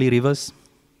all the holy rivers,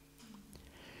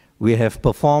 we have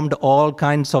performed all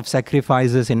kinds of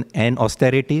sacrifices and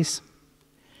austerities,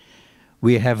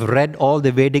 we have read all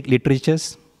the Vedic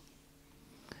literatures,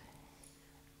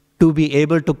 to be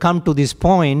able to come to this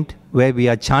point where we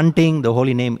are chanting the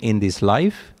holy name in this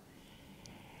life,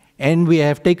 and we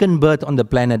have taken birth on the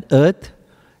planet Earth,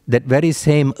 that very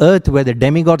same Earth where the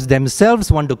demigods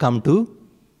themselves want to come to.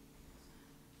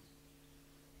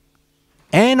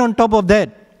 And on top of that,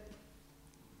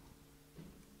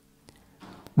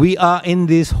 we are in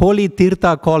this holy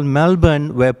Tirtha called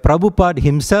Melbourne, where Prabhupada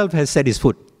himself has set his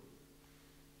foot.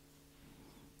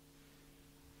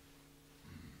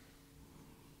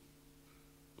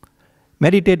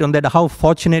 Meditate on that, how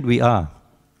fortunate we are.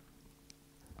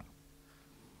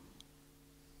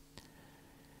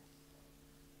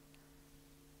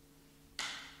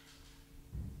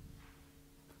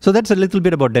 So that's a little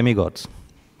bit about demigods.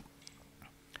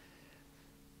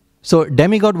 So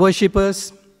demigod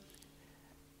worshippers,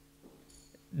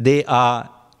 they are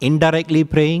indirectly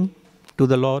praying to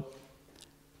the Lord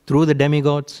through the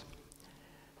demigods.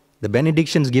 The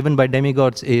benedictions given by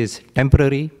demigods is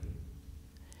temporary.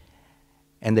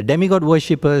 And the demigod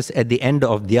worshippers, at the end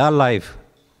of their life,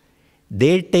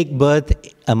 they take birth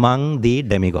among the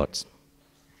demigods.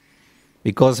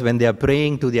 Because when they are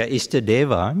praying to their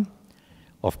Ishtadeva,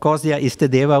 of course their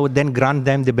Ishtadeva would then grant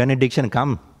them the benediction,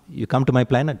 come, you come to my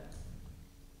planet.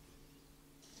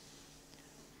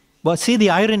 But see the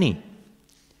irony.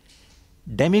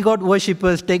 Demigod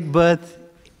worshippers take birth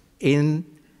in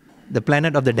the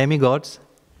planet of the demigods.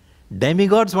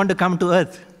 Demigods want to come to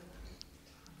earth.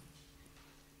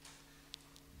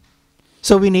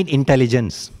 So we need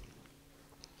intelligence.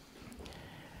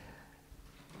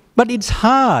 But it's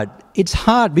hard. It's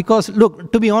hard because,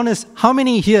 look, to be honest, how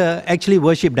many here actually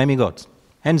worship demigods?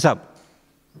 Hands up.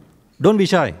 Don't be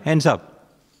shy. Hands up.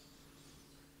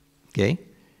 Okay?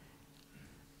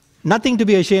 Nothing to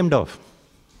be ashamed of.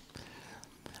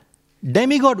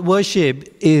 Demigod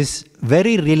worship is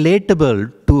very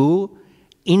relatable to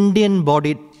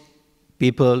Indian-bodied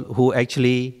people who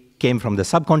actually came from the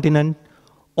subcontinent,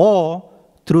 or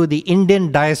through the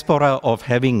Indian diaspora of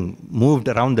having moved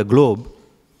around the globe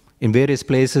in various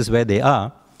places where they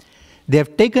are. They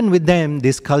have taken with them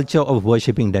this culture of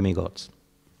worshipping demigods.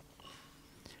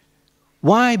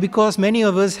 Why? Because many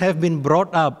of us have been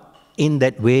brought up in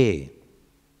that way.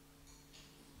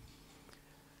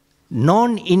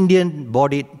 Non-Indian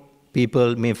bodied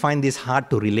people may find this hard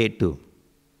to relate to.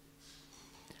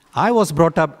 I was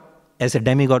brought up as a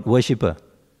demigod worshipper.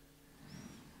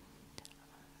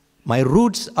 My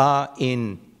roots are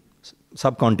in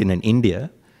subcontinent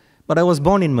India, but I was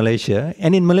born in Malaysia,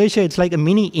 and in Malaysia it's like a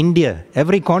mini India.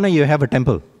 Every corner you have a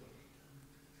temple.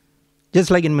 Just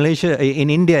like in Malaysia, in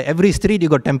India, every street you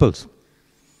got temples.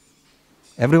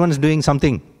 Everyone's doing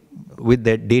something with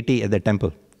their deity at the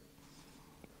temple.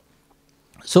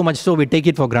 So much so we take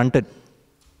it for granted.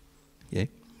 Okay?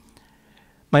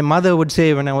 My mother would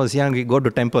say when I was young, we go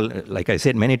to temple, like I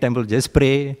said, many temples, just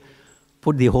pray,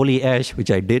 put the holy ash,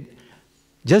 which I did.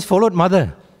 Just followed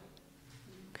mother.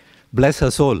 Bless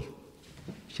her soul.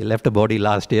 She left her body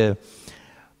last year.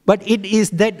 But it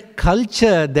is that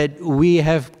culture that we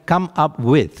have come up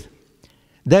with.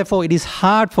 Therefore, it is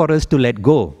hard for us to let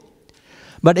go.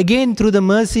 But again, through the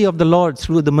mercy of the Lord,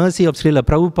 through the mercy of Srila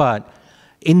Prabhupada,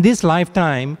 in this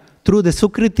lifetime, through the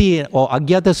Sukriti or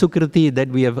Agyata Sukriti that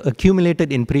we have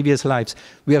accumulated in previous lives,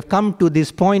 we have come to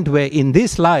this point where in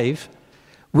this life,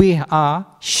 we are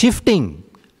shifting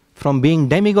from being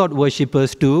demigod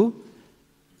worshippers to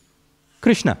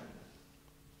Krishna.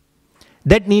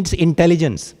 That needs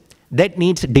intelligence. That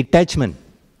needs detachment.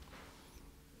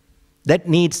 That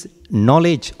needs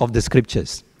knowledge of the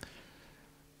scriptures.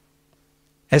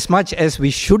 As much as we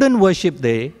shouldn't worship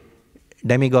the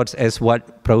demigods as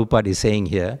what Prabhupada is saying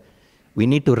here, we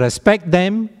need to respect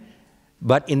them,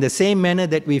 but in the same manner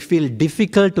that we feel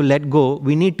difficult to let go,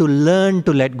 we need to learn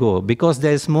to let go, because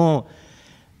it is more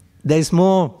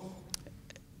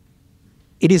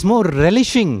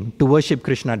relishing to worship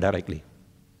Krishna directly.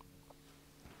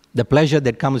 The pleasure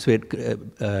that comes with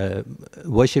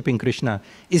worshipping Krishna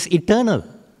is eternal.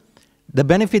 The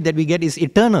benefit that we get is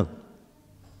eternal.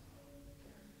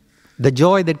 The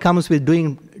joy that comes with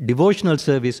doing devotional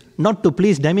service, not to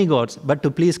please demigods, but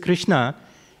to please Krishna,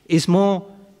 is more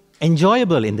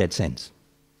enjoyable in that sense.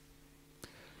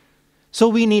 So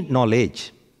we need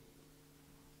knowledge.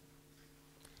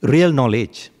 Real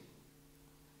knowledge.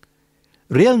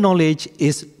 Real knowledge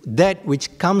is that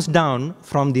which comes down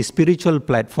from the spiritual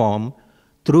platform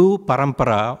through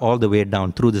parampara all the way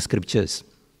down through the scriptures.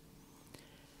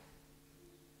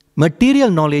 Material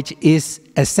knowledge is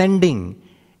ascending.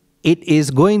 It is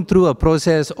going through a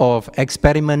process of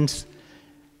experiments.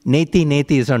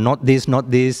 Netis are not this,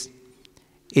 not this.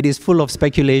 It is full of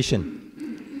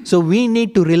speculation. So we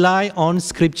need to rely on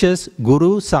scriptures,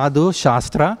 Guru, Sadhu,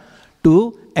 Shastra,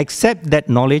 to accept that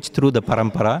knowledge through the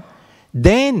parampara.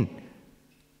 Then,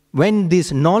 when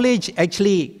this knowledge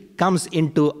actually comes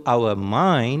into our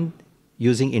mind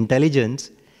using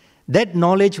intelligence, that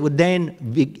knowledge would then,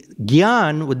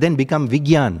 Gyan would then become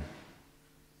Vigyan.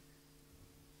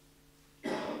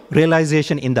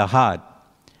 Realization in the heart.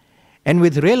 And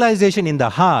with realization in the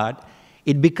heart,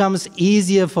 it becomes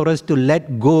easier for us to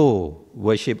let go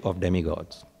worship of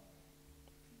demigods.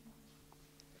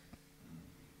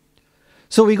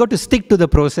 So we got to stick to the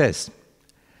process.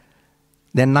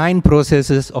 There are 9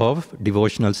 processes of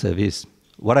devotional service.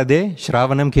 What are they?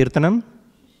 Shravanam, Kirtanam.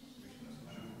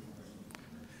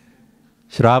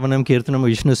 Shravanam, Kirtanam,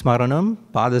 Vishnu Smaranam,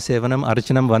 Pada Sevanam,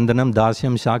 Archanam, Vandanam,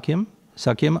 Dasyam,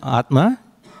 Sakyam, Atma,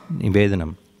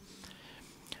 Nivedanam.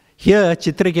 Here,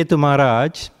 Chitraketu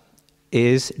Maharaj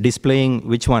is displaying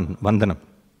which one? Vandanam.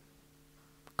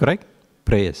 Correct?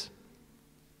 Prayers.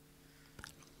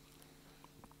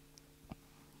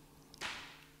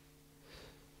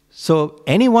 So,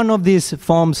 any one of these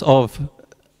forms of,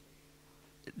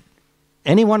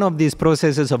 any one of these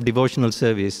processes of devotional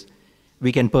service,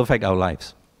 we can perfect our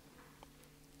lives.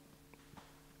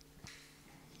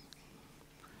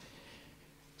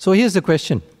 So, here's the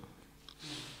question.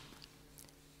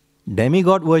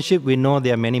 Demigod worship, we know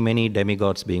there are many, many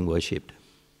demigods being worshipped.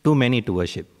 Too many to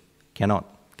worship. Cannot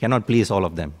please all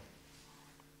of them.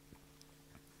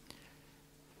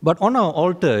 But on our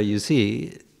altar, you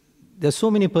see, there's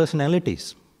so many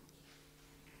personalities.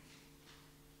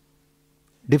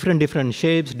 Different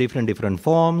shapes, different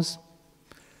forms.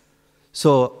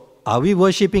 So, are we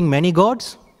worshipping many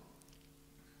gods?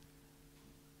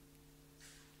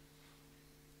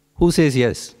 Who says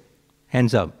yes?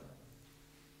 Hands up.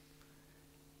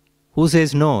 Who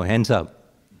says no? Hands up.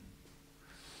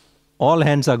 All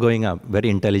hands are going up. Very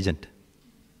intelligent.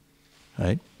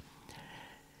 Right?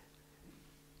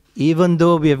 Even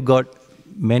though we have got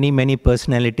many, many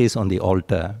personalities on the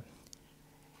altar,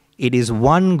 it is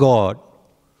one God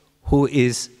who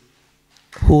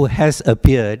has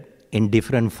appeared in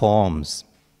different forms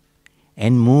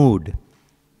and mood.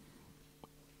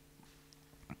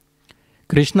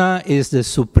 Krishna is the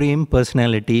supreme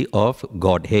personality of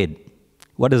Godhead.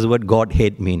 What does the word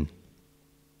Godhead mean?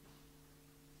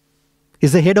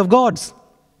 He's the head of gods.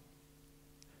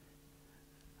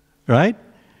 Right?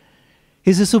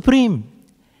 He's the supreme.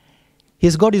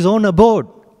 He's got his own abode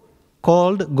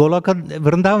called Goloka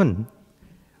Vrindavan.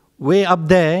 Way up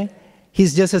there,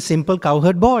 he's just a simple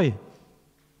cowherd boy.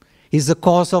 He's the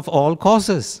cause of all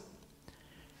causes.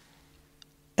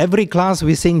 Every class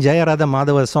we sing Jaya Radha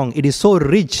Madhava song. It is so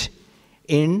rich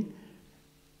in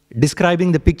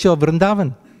describing the picture of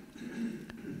Vrindavan.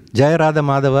 Jaya Radha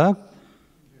Madhava,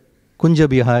 Kunja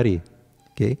Bihari.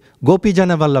 Okay. Gopi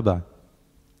Jana Vallabha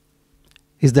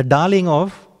is the darling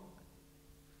of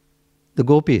the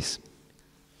gopis.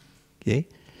 Okay.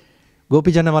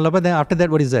 Gopi Jana Vallabha, then after that,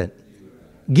 what is that?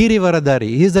 Girivaradhari.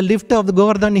 He is the lifter of the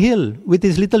Govardhan hill with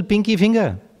his little pinky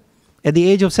finger at the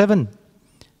age of 7.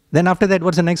 Then after that,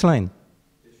 what's the next line?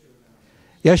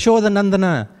 Yashoda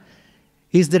Nandana.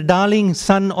 He is the darling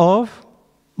son of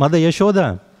Mother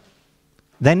Yashoda.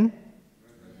 Then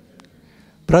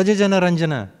Prajajana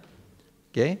Ranjana.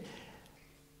 Okay.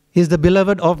 He is the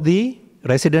beloved of the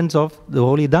residents of the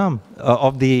Holy Dham,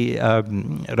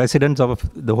 residents of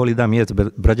the Holy Dham, yes,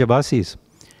 Brajabasis.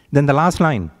 Then the last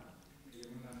line.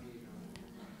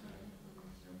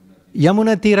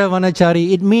 Yamuna Tira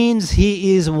Vanachari. It means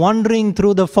he is wandering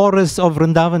through the forests of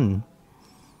Vrindavan.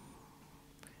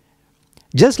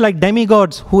 Just like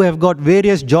demigods who have got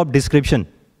various job description.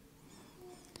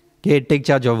 Okay, take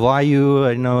charge of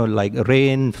Vayu, like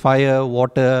rain, fire,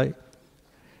 water.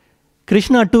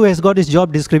 Krishna too has got his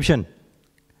job description.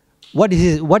 What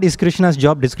is Krishna's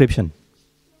job description?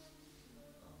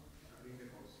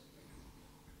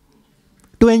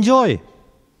 To enjoy.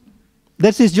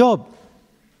 That's his job.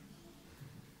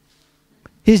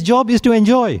 His job is to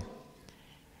enjoy.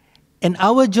 And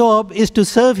our job is to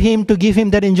serve him, to give him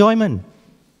that enjoyment.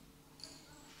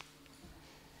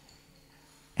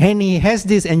 And he has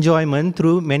this enjoyment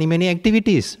through many, many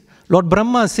activities. Lord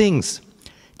Brahma sings,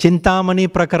 Chintamani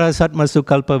prakara satmasu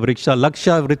kalpa vriksha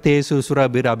laksha vritesu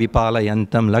surabhira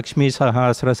vipalayantam lakshmi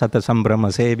sahasra satasambrahma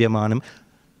sevyamanam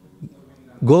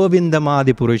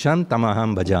govindamadi purusham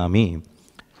tamaham bhajami.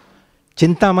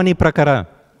 Chintamani prakara.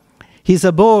 His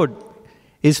abode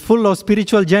is full of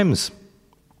spiritual gems.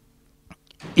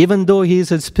 Even though he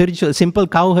is a simple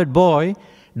cowherd boy,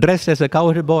 dressed as a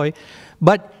cowherd boy,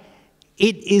 but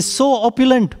it is so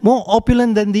opulent, more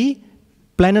opulent than the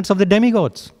planets of the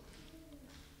demigods.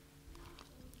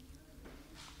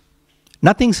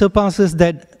 Nothing surpasses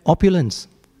that opulence.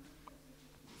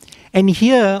 And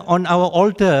here on our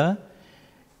altar,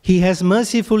 he has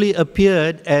mercifully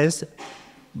appeared as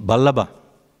Vallabha.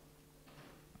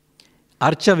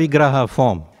 Archa Vigraha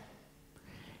form.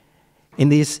 In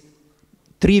this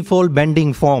threefold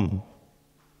bending form.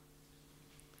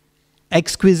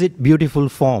 Exquisite, beautiful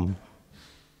form.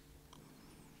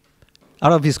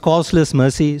 Out of his causeless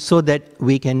mercy, so that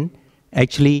we can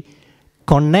actually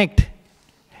connect,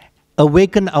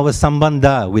 awaken our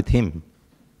sambandha with him.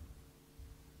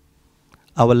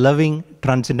 Our loving,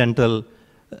 transcendental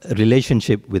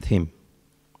relationship with him.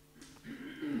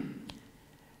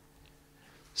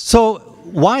 So,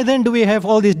 why then do we have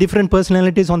all these different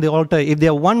personalities on the altar? If they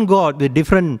are one God with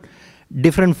different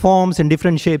forms and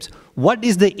different shapes, what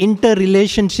is the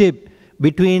interrelationship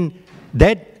between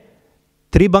that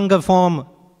Tribhanga form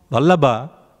Vallabha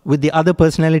with the other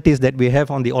personalities that we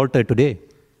have on the altar today?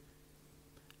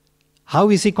 How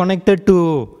is he connected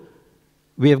to,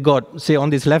 we have got, say on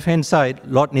this left-hand side,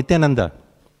 Lord Nityananda.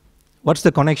 What's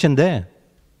the connection there?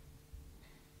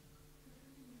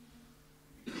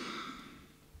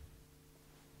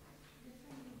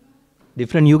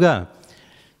 Different yuga.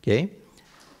 Okay.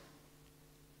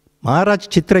 Maharaj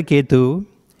Chitraketu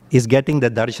is getting the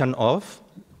darshan of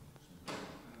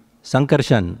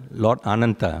Sankarshan, Lord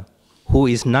Ananta, who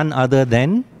is none other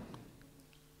than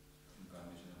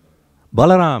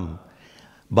Balaram.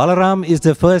 Balaram is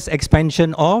the first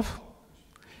expansion of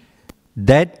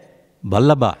that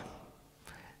Vallabha,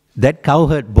 that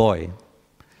cowherd boy,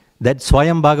 that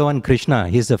Swayam Bhagavan Krishna.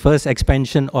 He is the first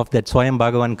expansion of that Swayam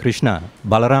Bhagavan Krishna,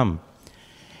 Balaram.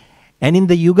 And in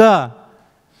the Yuga,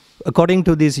 according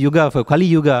to this Yuga, for Kali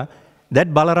Yuga, that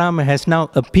Balaram has now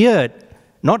appeared,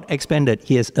 not expanded,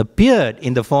 he has appeared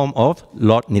in the form of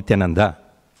Lord Nityananda.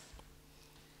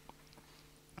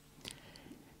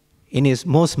 In his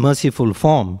most merciful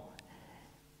form.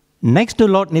 Next to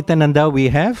Lord Nityananda, we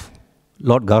have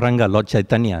Lord Gauranga, Lord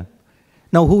Chaitanya.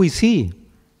 Now, who is he?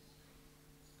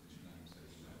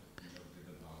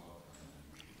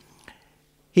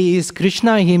 He is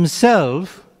Krishna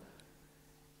himself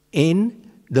in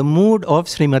the mood of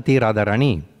Srimati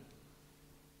Radharani.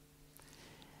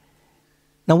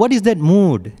 Now, what is that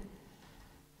mood?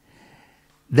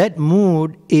 That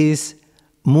mood is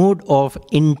mood of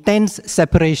intense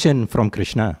separation from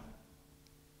Krishna.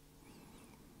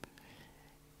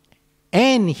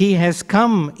 And he has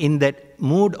come in that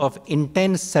mood of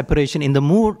intense separation, in the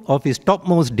mood of his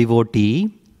topmost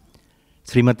devotee,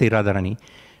 Srimati Radharani,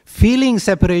 feeling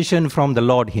separation from the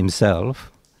Lord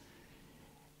himself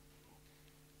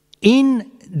in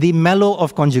the mellow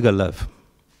of conjugal love.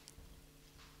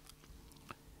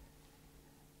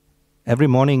 Every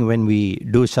morning when we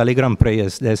do Shaligram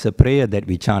prayers, there's a prayer that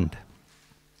we chant.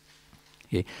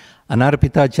 Okay.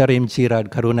 Anarpita charim chirad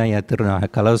karuna yatirna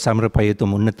kalau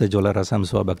samrapayitum unnata jola rasam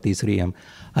swabhakti sriyam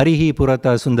harihi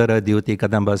purata sundara dyuti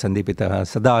kadamba sandipitaha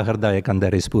sada hardaya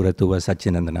kandare spuratuva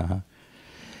sachinandanaha.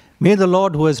 May the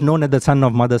Lord, who is known as the son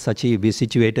of Mother Sachi, be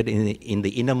situated in the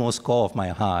innermost core of my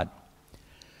heart.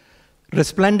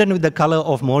 Resplendent with the color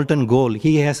of molten gold,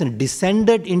 he has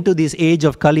descended into this age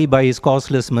of Kali by his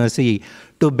causeless mercy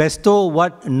to bestow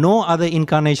what no other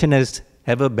incarnation has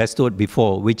ever bestowed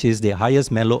before, which is the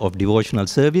highest mellow of devotional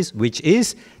service, which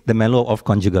is the mellow of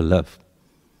conjugal love,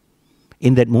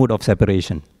 in that mood of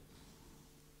separation.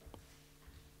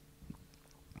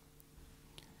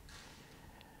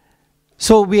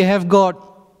 So we have got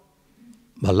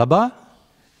Vallabha,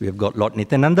 we have got Lord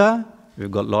Nityananda, we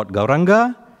have got Lord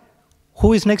Gauranga.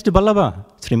 Who is next to Vallabha?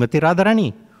 Srimati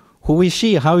Radharani. Who is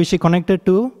she? How is she connected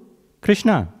to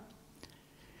Krishna?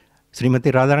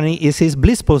 Srimati Radharani is his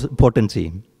bliss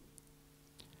potency.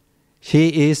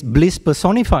 She is bliss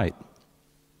personified.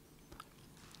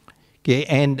 Okay,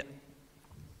 and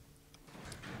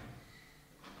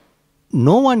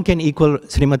no one can equal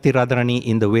Srimati Radharani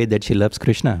in the way that she loves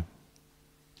Krishna.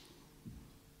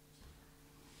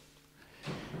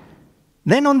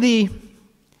 Then on the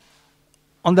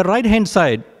right-hand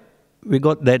side, we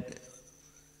got that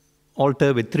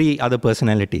altar with three other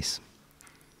personalities.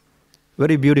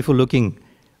 Very beautiful looking.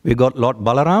 We got Lord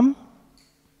Balaram,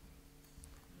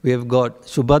 we have got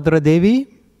Subhadra Devi,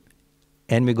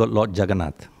 and we got Lord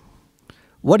Jagannath.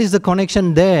 What is the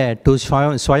connection there to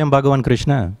Swayam Bhagavan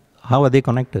Krishna? How are they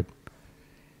connected?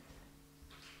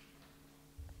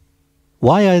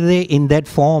 Why are they in that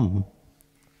form?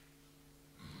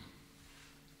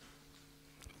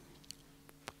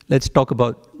 Let's talk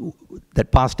about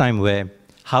that pastime where,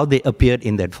 how they appeared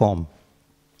in that form.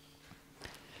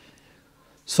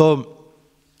 So,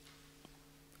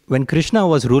 when Krishna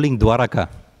was ruling Dwaraka,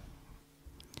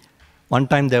 one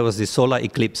time there was this solar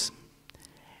eclipse,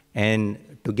 and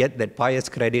to get that pious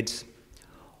credits,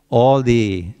 all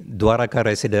the Dwaraka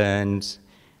residents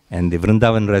and the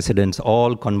Vrindavan residents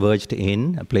all converged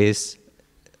in a place,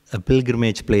 a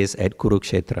pilgrimage place at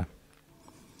Kurukshetra.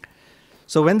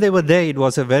 So when they were there, it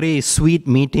was a very sweet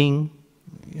meeting.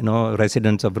 You know,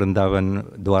 residents of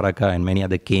Vrindavan, Dwaraka, and many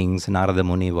other kings, Narada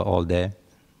Muni were all there.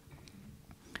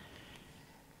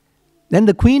 Then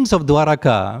the queens of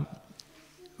Dwaraka,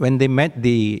 when they met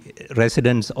the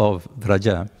residents of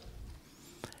Vraja,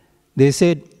 they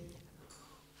said,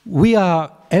 we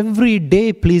are every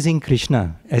day pleasing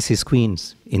Krishna as his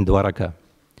queens in Dwaraka.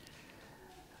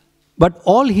 But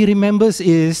all he remembers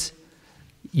is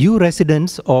you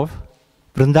residents of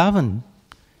Vrindavan.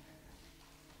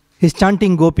 He's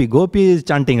chanting Gopi. Gopi is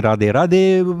chanting Radhe.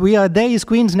 Radhe, we are there, his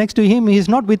queen's next to him. He's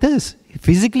not with us.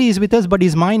 Physically he's with us, but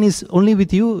his mind is only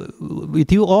with you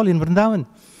all in Vrindavan.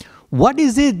 What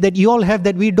is it that you all have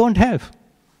that we don't have?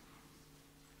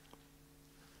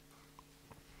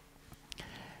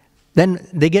 Then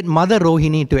they get Mother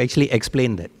Rohini to actually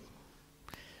explain that.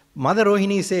 Mother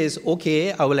Rohini says,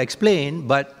 okay, I will explain,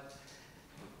 but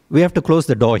we have to close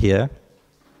the door here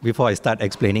before I start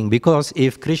explaining, because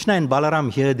if Krishna and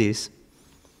Balaram hear this,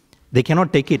 they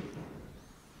cannot take it.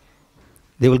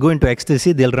 They will go into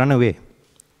ecstasy, they'll run away.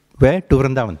 Where? To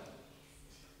Vrindavan.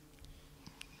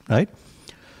 Right?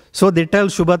 So they tell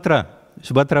Subhadra,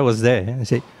 Subhadra was there, and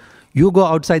say, you go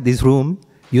outside this room,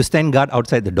 you stand guard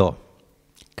outside the door.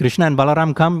 Krishna and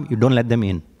Balaram come, you don't let them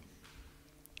in.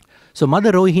 So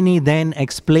Mother Rohini then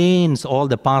explains all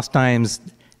the pastimes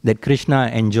that Krishna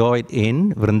enjoyed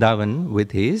in Vrindavan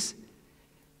with his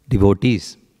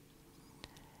devotees.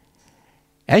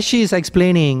 As she is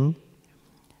explaining,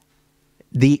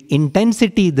 the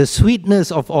intensity, the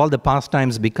sweetness of all the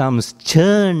pastimes becomes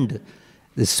churned,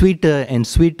 the sweeter and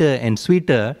sweeter and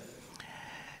sweeter,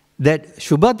 that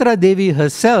Subhadra Devi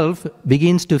herself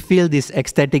begins to feel these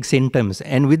ecstatic symptoms.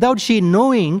 And without she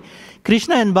knowing,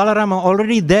 Krishna and Balaram are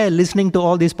already there listening to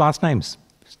all these pastimes,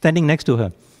 standing next to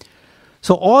her.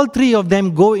 So all three of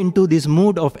them go into this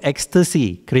mood of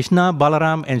ecstasy. Krishna,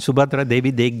 Balaram and Subhadra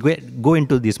Devi, they go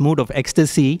into this mood of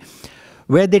ecstasy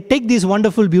where they take this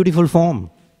wonderful, beautiful form.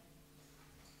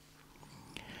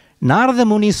 Narada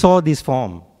Muni saw this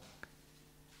form.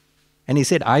 And he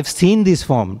said, I've seen this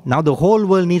form. Now the whole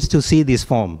world needs to see this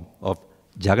form of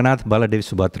Jagannath, Baladev,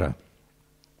 Subhadra.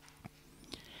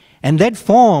 And that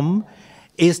form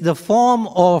is the form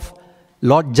of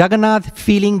Lord Jagannath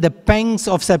feeling the pangs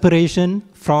of separation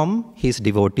from his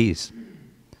devotees.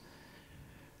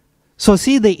 So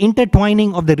see the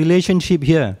intertwining of the relationship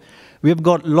here. We've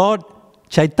got Lord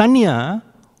Chaitanya,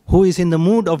 who is in the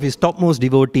mood of his topmost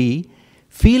devotee,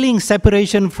 feeling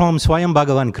separation from Swayam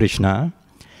Bhagavan Krishna,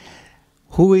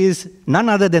 who is none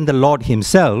other than the Lord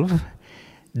himself.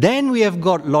 Then we have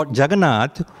got Lord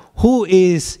Jagannath, who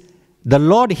is the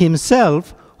Lord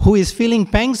himself, who is feeling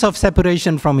pangs of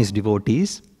separation from his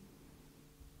devotees,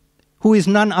 who is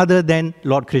none other than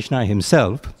Lord Krishna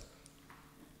himself.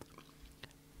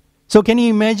 So can you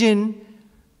imagine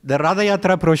the Radha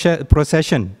Yatra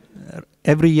procession?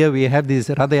 Every year we have this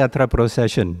Radha Yatra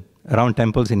procession around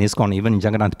temples in ISKCON, even in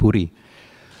Jagannath Puri.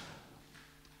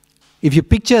 If you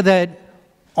picture that,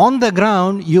 on the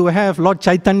ground, you have Lord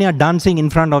Chaitanya dancing in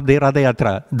front of the Radha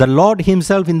Yatra. The Lord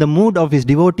himself, in the mood of his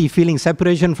devotee, feeling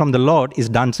separation from the Lord, is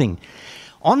dancing.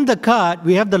 On the cart,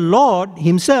 we have the Lord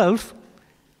himself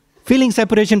feeling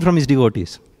separation from his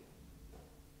devotees.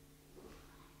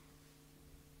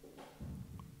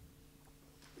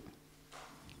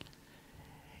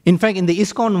 In fact, in the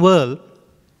ISKCON world,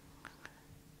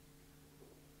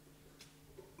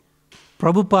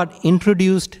 Prabhupada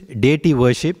introduced deity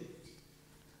worship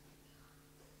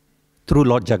through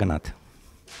Lord Jagannath.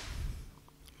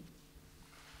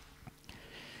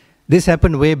 This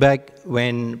happened way back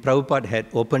when Prabhupada had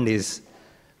opened his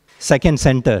second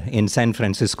center in San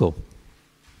Francisco,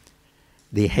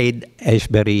 the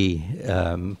Haight-Ashbury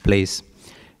place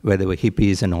where there were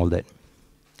hippies and all that.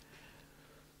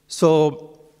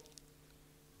 So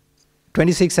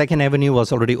 26 2nd Avenue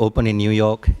was already open in New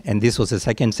York, and this was the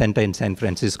second center in San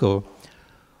Francisco.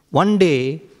 One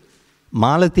day,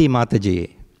 Malati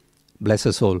Mataji, bless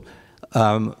her soul.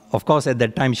 Of course, at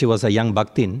that time, she was a young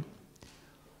Bhaktin.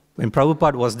 When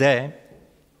Prabhupada was there,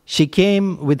 she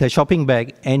came with her shopping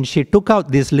bag and she took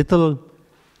out this little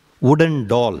wooden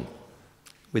doll,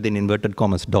 with an inverted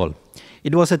commas doll.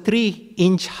 It was a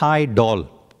 3-inch high doll.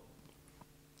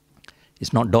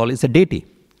 It's not doll, it's a deity.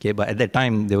 Okay, but at that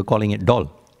time, they were calling it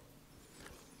doll.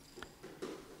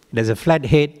 It has a flat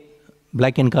head,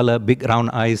 black in color, big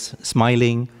round eyes,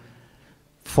 smiling,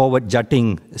 forward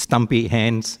jutting, stumpy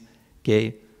hands,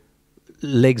 okay,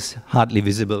 legs hardly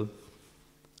visible.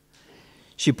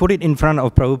 She put it in front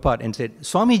of Prabhupada and said,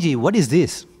 Swamiji, what is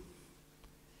this?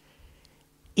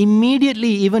 Immediately,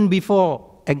 even before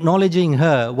acknowledging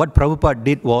her, what Prabhupada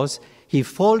did was, he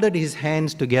folded his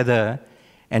hands together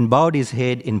and bowed his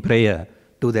head in prayer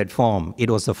to that form. It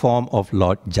was the form of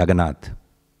Lord Jagannath.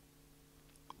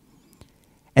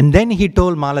 And then he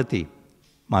told Malati,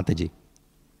 Mataji,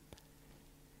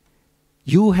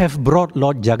 you have brought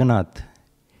Lord Jagannath.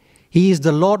 He is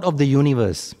the Lord of the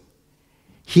universe.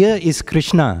 Here is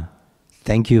Krishna.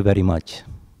 Thank you very much.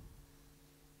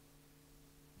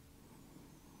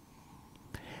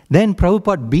 Then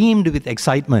Prabhupada beamed with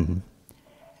excitement.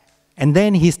 And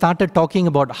then he started talking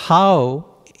about how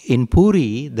in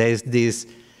Puri, there's this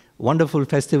wonderful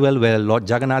festival where Lord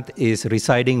Jagannath is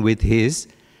residing with his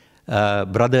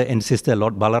brother and sister,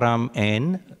 Lord Balaram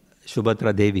and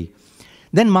Subhadra Devi.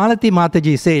 Then Malati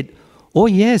Mataji said, oh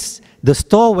yes, the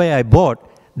store where I bought,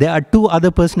 there are 2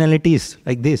 other personalities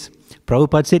like this.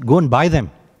 Prabhupada said, go and buy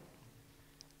them.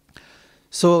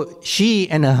 So she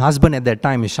and her husband at that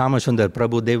time, Shama Sundar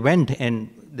Prabhu, they went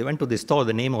to the store.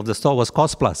 The name of the store was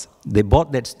Cost Plus. They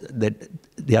bought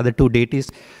the other 2 deities.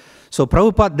 So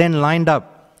Prabhupada then lined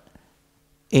up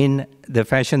in the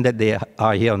fashion that they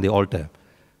are here on the altar.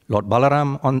 Lord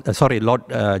Jagannath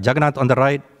on the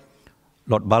right,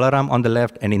 Lord Balaram on the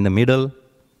left, and in the middle,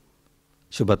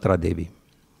 Subhadra Devi.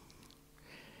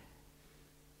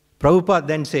 Prabhupada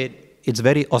then said, it's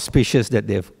very auspicious that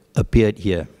they've appeared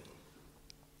here.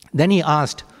 Then he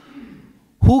asked,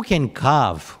 who can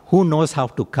carve? Who knows how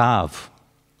to carve?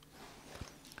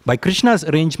 By Krishna's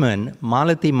arrangement,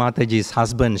 Malati Mataji's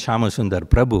husband, Shama Sundar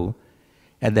Prabhu,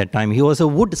 at that time, he was a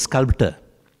wood sculptor.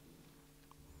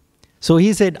 So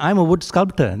he said, I'm a wood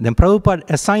sculptor. Then Prabhupada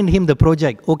assigned him the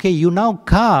project. Okay, you now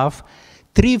carve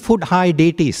 3-foot-high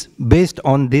deities based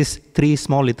on these 3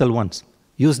 small little ones.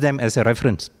 Use them as a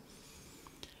reference.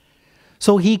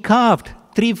 So he carved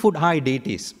 3-foot-high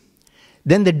deities.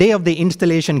 Then the day of the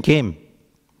installation came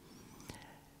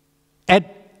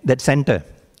at that center.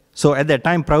 So at that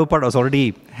time, Prabhupada was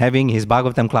already having his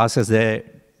Bhagavatam classes there.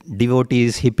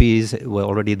 Devotees, hippies were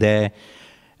already there.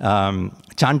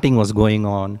 Chanting was going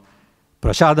on.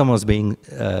 Prasadam was being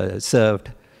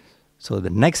served. So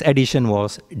the next addition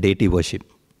was deity worship.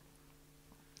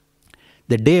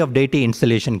 The day of deity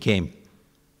installation came.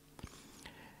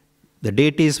 The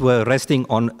deities were resting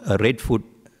on a red-foot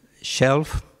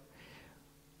shelf.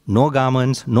 No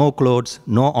garments, no clothes,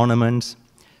 no ornaments.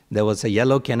 There was a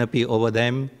yellow canopy over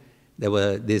them. There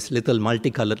were these little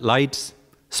multicolored lights,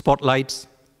 spotlights.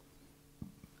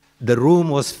 The room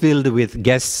was filled with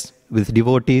guests, with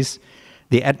devotees.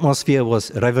 The atmosphere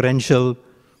was reverential,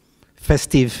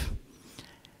 festive.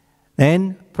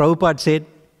 And Prabhupada said,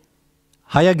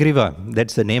 Hayagriva,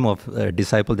 that's the name of a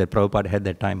disciple that Prabhupada had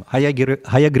that time.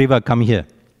 Hayagriva, come here.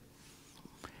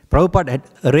 Prabhupada had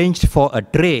arranged for a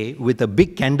tray with a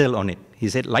big candle on it. He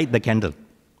said, light the candle.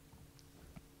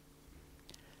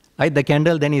 Light the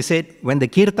candle, then he said, when the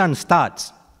kirtan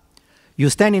starts, you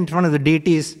stand in front of the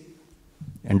deities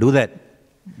and do that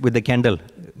with the candle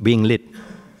being lit.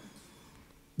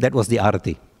 That was the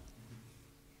arati.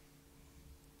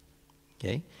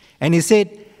 Okay? And he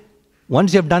said,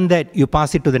 once you have done that, you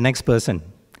pass it to the next person.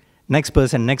 Next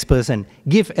person, next person.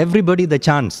 Give everybody the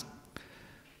chance.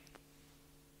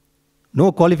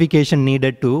 No qualification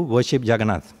needed to worship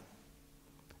Jagannath.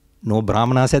 No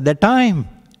brahmanas at that time.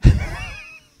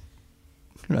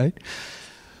 Right?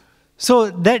 So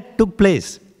that took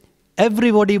place.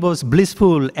 Everybody was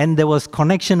blissful and there was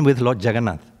connection with Lord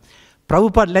Jagannath.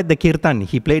 Prabhupada led the kirtan.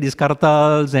 He played his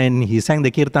kartals and he sang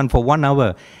the kirtan for 1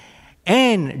 hour.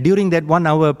 And during that 1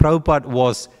 hour, Prabhupada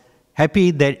was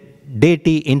happy that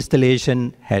deity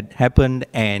installation had happened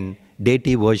and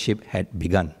deity worship had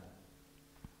begun.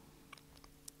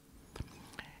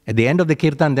 At the end of the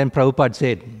kirtan, then Prabhupada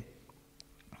said,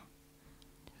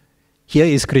 here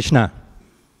is Krishna.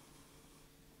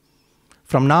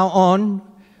 From now on,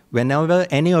 whenever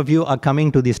any of you are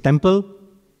coming to this temple,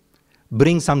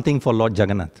 bring something for Lord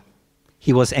Jagannath.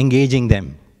 He was engaging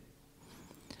them.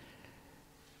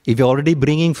 If you're already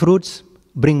bringing fruits,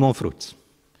 bring more fruits.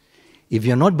 If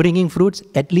you're not bringing fruits,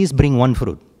 at least bring 1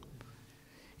 fruit.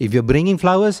 If you're bringing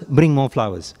flowers, bring more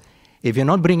flowers. If you're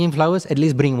not bringing flowers, at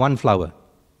least bring 1 flower.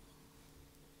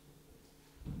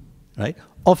 Right?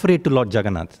 Offer it to Lord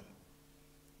Jagannath.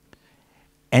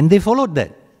 And they followed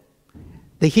that.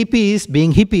 The hippies,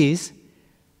 being hippies,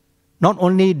 not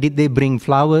only did they bring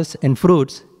flowers and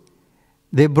fruits,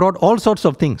 they brought all sorts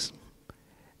of things.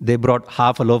 They brought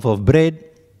half a loaf of bread.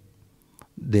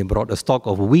 They brought a stalk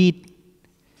of wheat.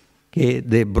 Okay,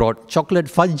 they brought chocolate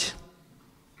fudge.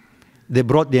 They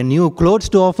brought their new clothes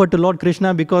to offer to Lord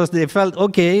Krishna because they felt,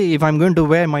 okay, if I'm going to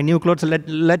wear my new clothes,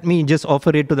 let me just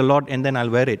offer it to the Lord and then I'll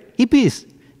wear it.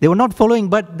 Hippies, they were not following,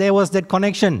 but there was that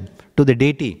connection to the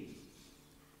deity.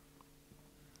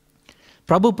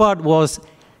 Prabhupada was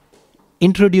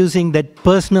introducing that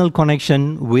personal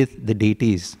connection with the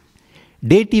deities.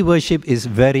 Deity worship is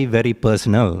very, very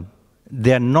personal.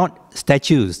 They are not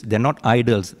statues, they're not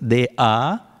idols. They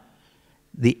are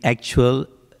the actual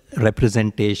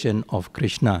representation of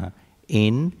Krishna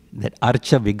in that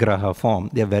Archa Vigraha form.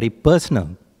 They're very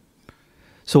personal.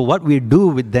 So what we do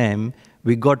with them,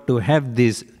 we got to have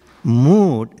this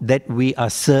mood that we are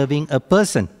serving a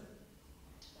person.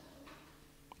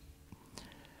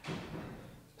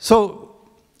 So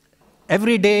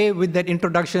every day with that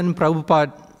introduction,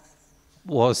 Prabhupada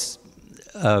was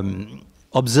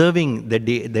observing the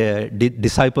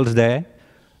disciples there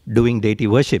doing deity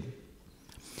worship.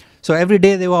 So every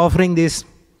day they were offering this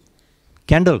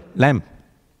candle, lamp.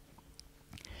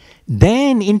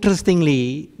 Then,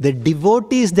 interestingly, the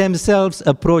devotees themselves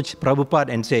approached Prabhupada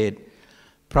and said,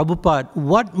 Prabhupada,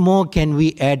 what more can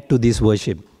we add to this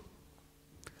worship?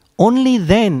 Only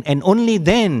then, and only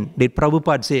then, did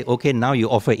Prabhupada say, okay, now you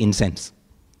offer incense.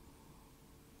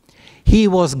 He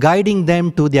was guiding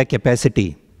them to their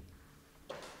capacity.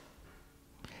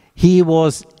 He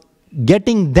was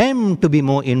getting them to be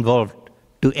more involved,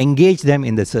 to engage them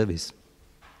in the service.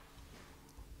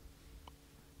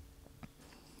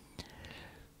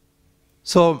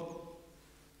 So,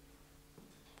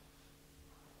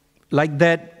 like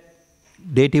that,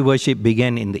 deity worship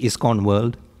began in the ISKCON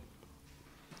world.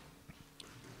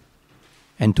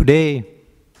 And today,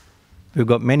 we've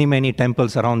got many, many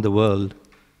temples around the world,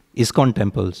 ISKCON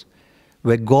temples,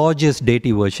 where gorgeous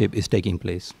deity worship is taking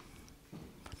place.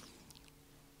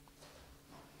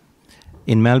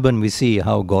 In Melbourne, we see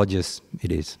how gorgeous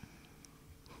it is.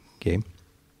 Okay.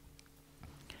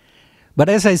 But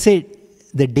as I said,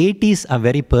 the deities are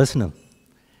very personal,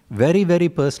 very, very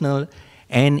personal,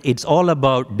 and it's all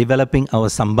about developing our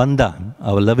sambandha,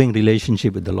 our loving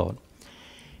relationship with the Lord.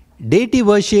 Deity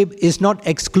worship is not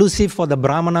exclusive for the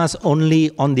Brahmanas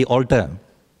only on the altar.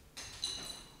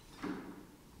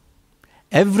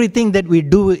 Everything that we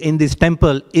do in this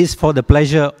temple is for the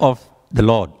pleasure of the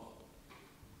Lord.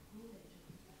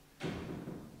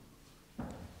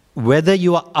 Whether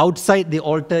you are outside the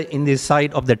altar in the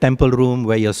side of the temple room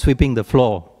where you're sweeping the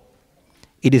floor,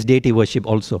 it is deity worship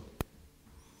also.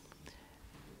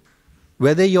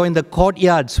 Whether you're in the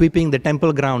courtyard sweeping the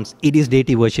temple grounds, it is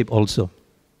deity worship also.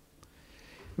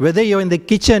 Whether you're in the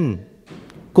kitchen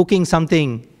cooking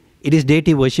something, it is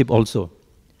deity worship also.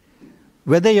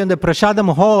 Whether you're in the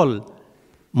prasadam hall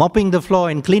mopping the floor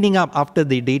and cleaning up after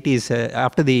the deities,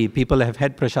 after the people have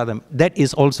had prasadam, that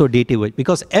is also deity worship.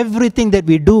 Because everything that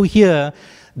we do here,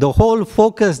 the whole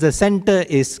focus, the center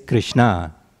is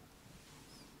Krishna.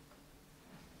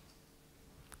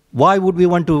 Why would we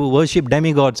want to worship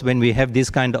demigods when we have this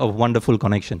kind of wonderful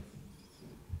connection?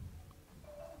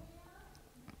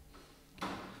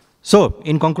 So,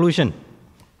 in conclusion,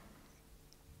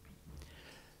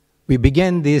 we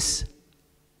began this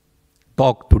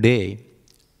talk today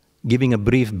giving a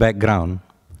brief background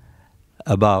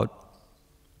about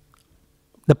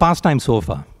the pastime so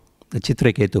far, the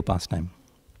Chitraketu pastime.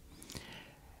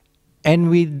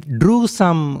 And we drew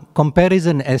some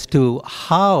comparison as to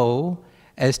how,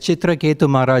 as Chitraketu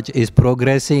Maharaj is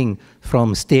progressing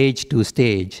from stage to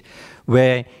stage,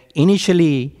 where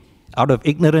initially, out of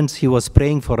ignorance, he was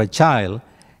praying for a child.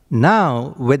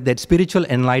 Now, with that spiritual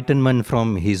enlightenment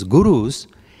from his gurus,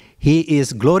 he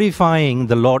is glorifying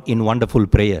the Lord in wonderful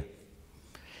prayer.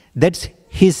 That's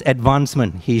his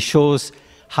advancement. He shows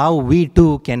how we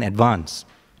too can advance.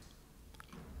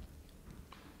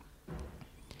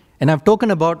 And I've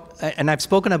spoken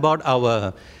about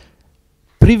our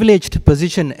privileged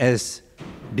position as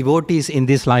devotees in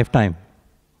this lifetime,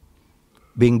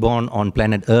 being born on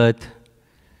planet Earth,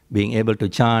 being able to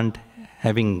chant,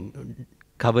 having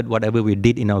covered whatever we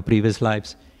did in our previous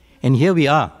lives. And here we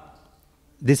are,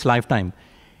 this lifetime.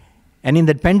 And in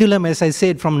that pendulum, as I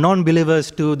said, from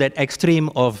non-believers to that extreme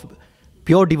of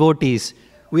pure devotees,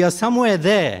 we are somewhere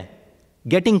there,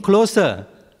 getting closer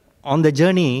on the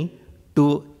journey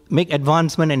to make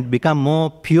advancement and become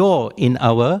more pure in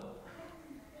our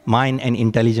mind and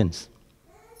intelligence.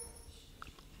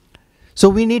 So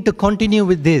we need to continue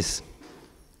with this.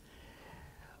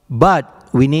 But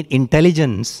we need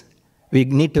intelligence. We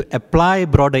need to apply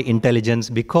broader intelligence,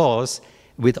 because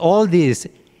with all this,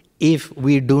 if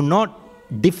we do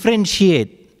not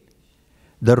differentiate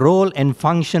the role and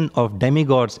function of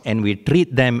demigods and we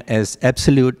treat them as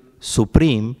absolute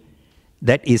supreme,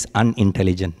 that is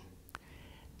unintelligent.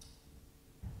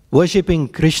 Worshipping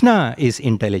Krishna is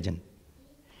intelligent.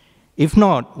 If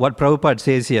not, what Prabhupada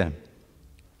says here,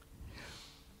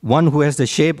 one who has the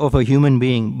shape of a human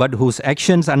being, but whose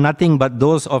actions are nothing but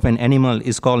those of an animal,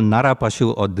 is called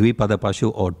Narapashu or Dvipada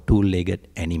Pashu or two-legged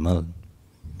animal.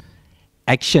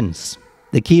 Actions.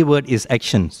 The key word is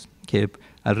actions. Okay,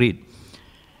 I'll read.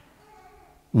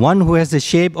 One who has the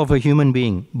shape of a human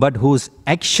being, but whose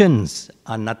actions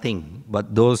are nothing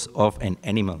but those of an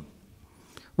animal.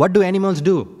 What do animals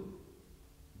do?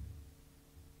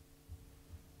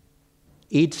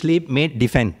 Eat, sleep, mate,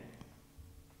 defend.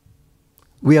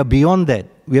 We are beyond that.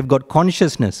 We have got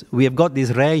consciousness. We have got this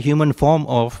rare human form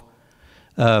of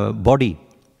body.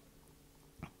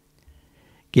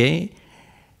 Okay?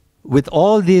 With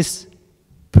all this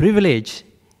privilege,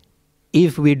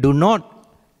 if we do not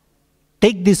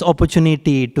take this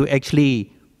opportunity to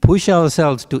actually push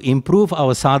ourselves to improve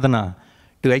our sadhana,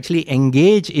 to actually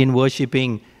engage in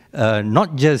worshipping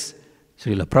not just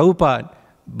Srila Prabhupada,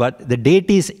 but the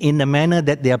deities in a manner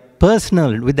that they are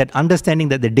personal, with that understanding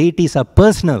that the deities are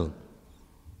personal,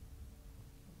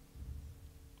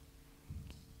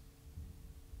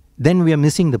 then we are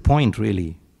missing the point,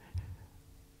 really.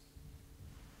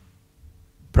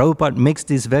 Prabhupada makes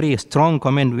this very strong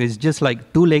comment, which is just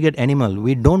like two-legged animal.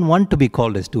 We don't want to be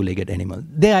called as two-legged animal.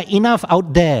 There are enough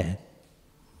out there.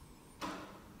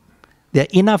 There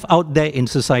are enough out there in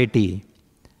society.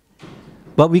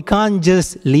 But we can't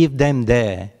just leave them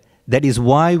there. That is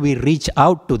why we reach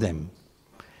out to them.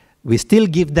 We still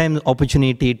give them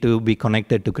opportunity to be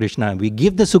connected to Krishna. We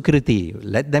give the Sukriti.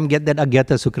 Let them get that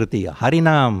Agyata Sukriti.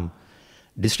 Harinam,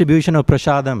 distribution of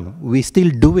prasadam. We still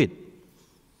do it.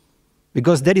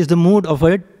 Because that is the mood of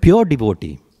a pure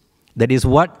devotee. That is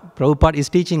what Prabhupada is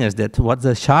teaching us. That's what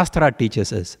the Shastra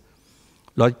teaches us.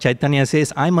 Lord Chaitanya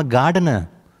says, I'm a gardener.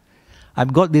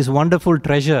 I've got this wonderful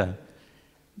treasure.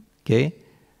 Okay?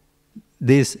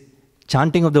 This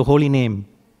chanting of the holy name.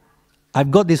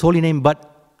 I've got this holy name, but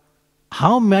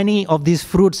how many of these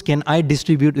fruits can I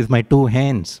distribute with my two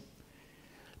hands?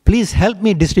 Please help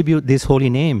me distribute this holy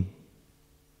name.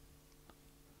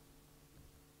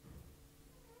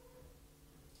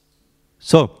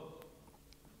 So,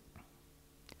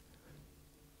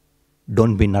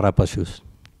 don't be Narapashus.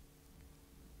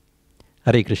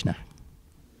 Hare Krishna.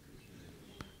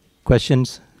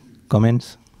 Questions,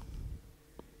 comments,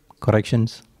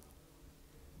 corrections?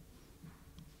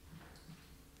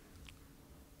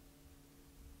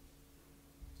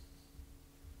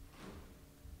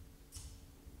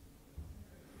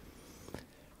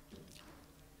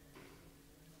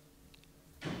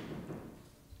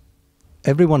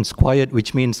 Everyone's quiet,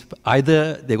 which means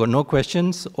either they got no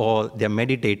questions or they're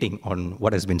meditating on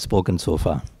what has been spoken so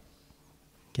far.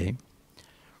 Okay?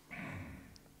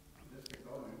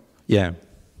 Yeah.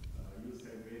 You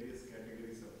said various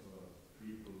categories of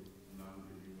people,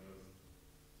 non-believers.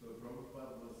 So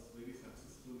Prabhupada was very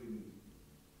successful in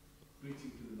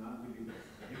preaching to the non-believers.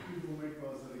 The hippie movement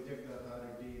was reject the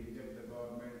authority, reject the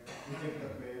government, reject the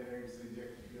parents,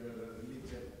 reject the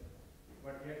religion.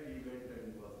 But yet he went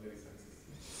and was very successful.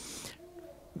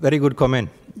 Very good comment.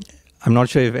 I'm not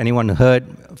sure if anyone heard,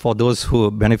 for those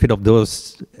who benefit of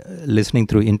those listening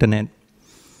through internet.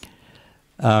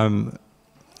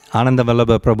 Ananda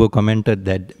Vallabha Prabhu commented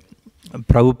that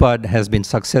Prabhupada has been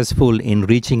successful in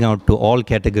reaching out to all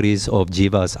categories of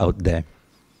jivas out there.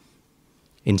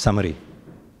 In summary.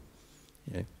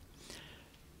 Yeah.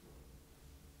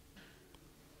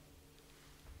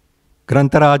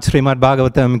 Grantaraj Srimad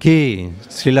Bhagavatam ki,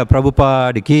 Srila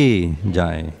Prabhupada ki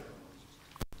jai.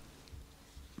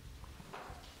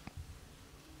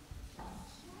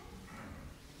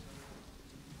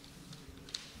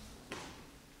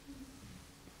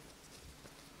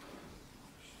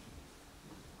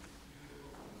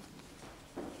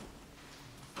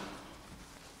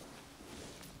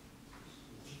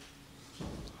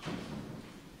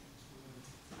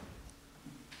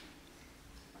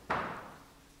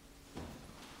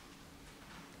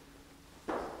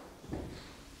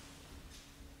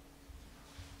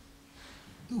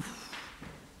 Oof.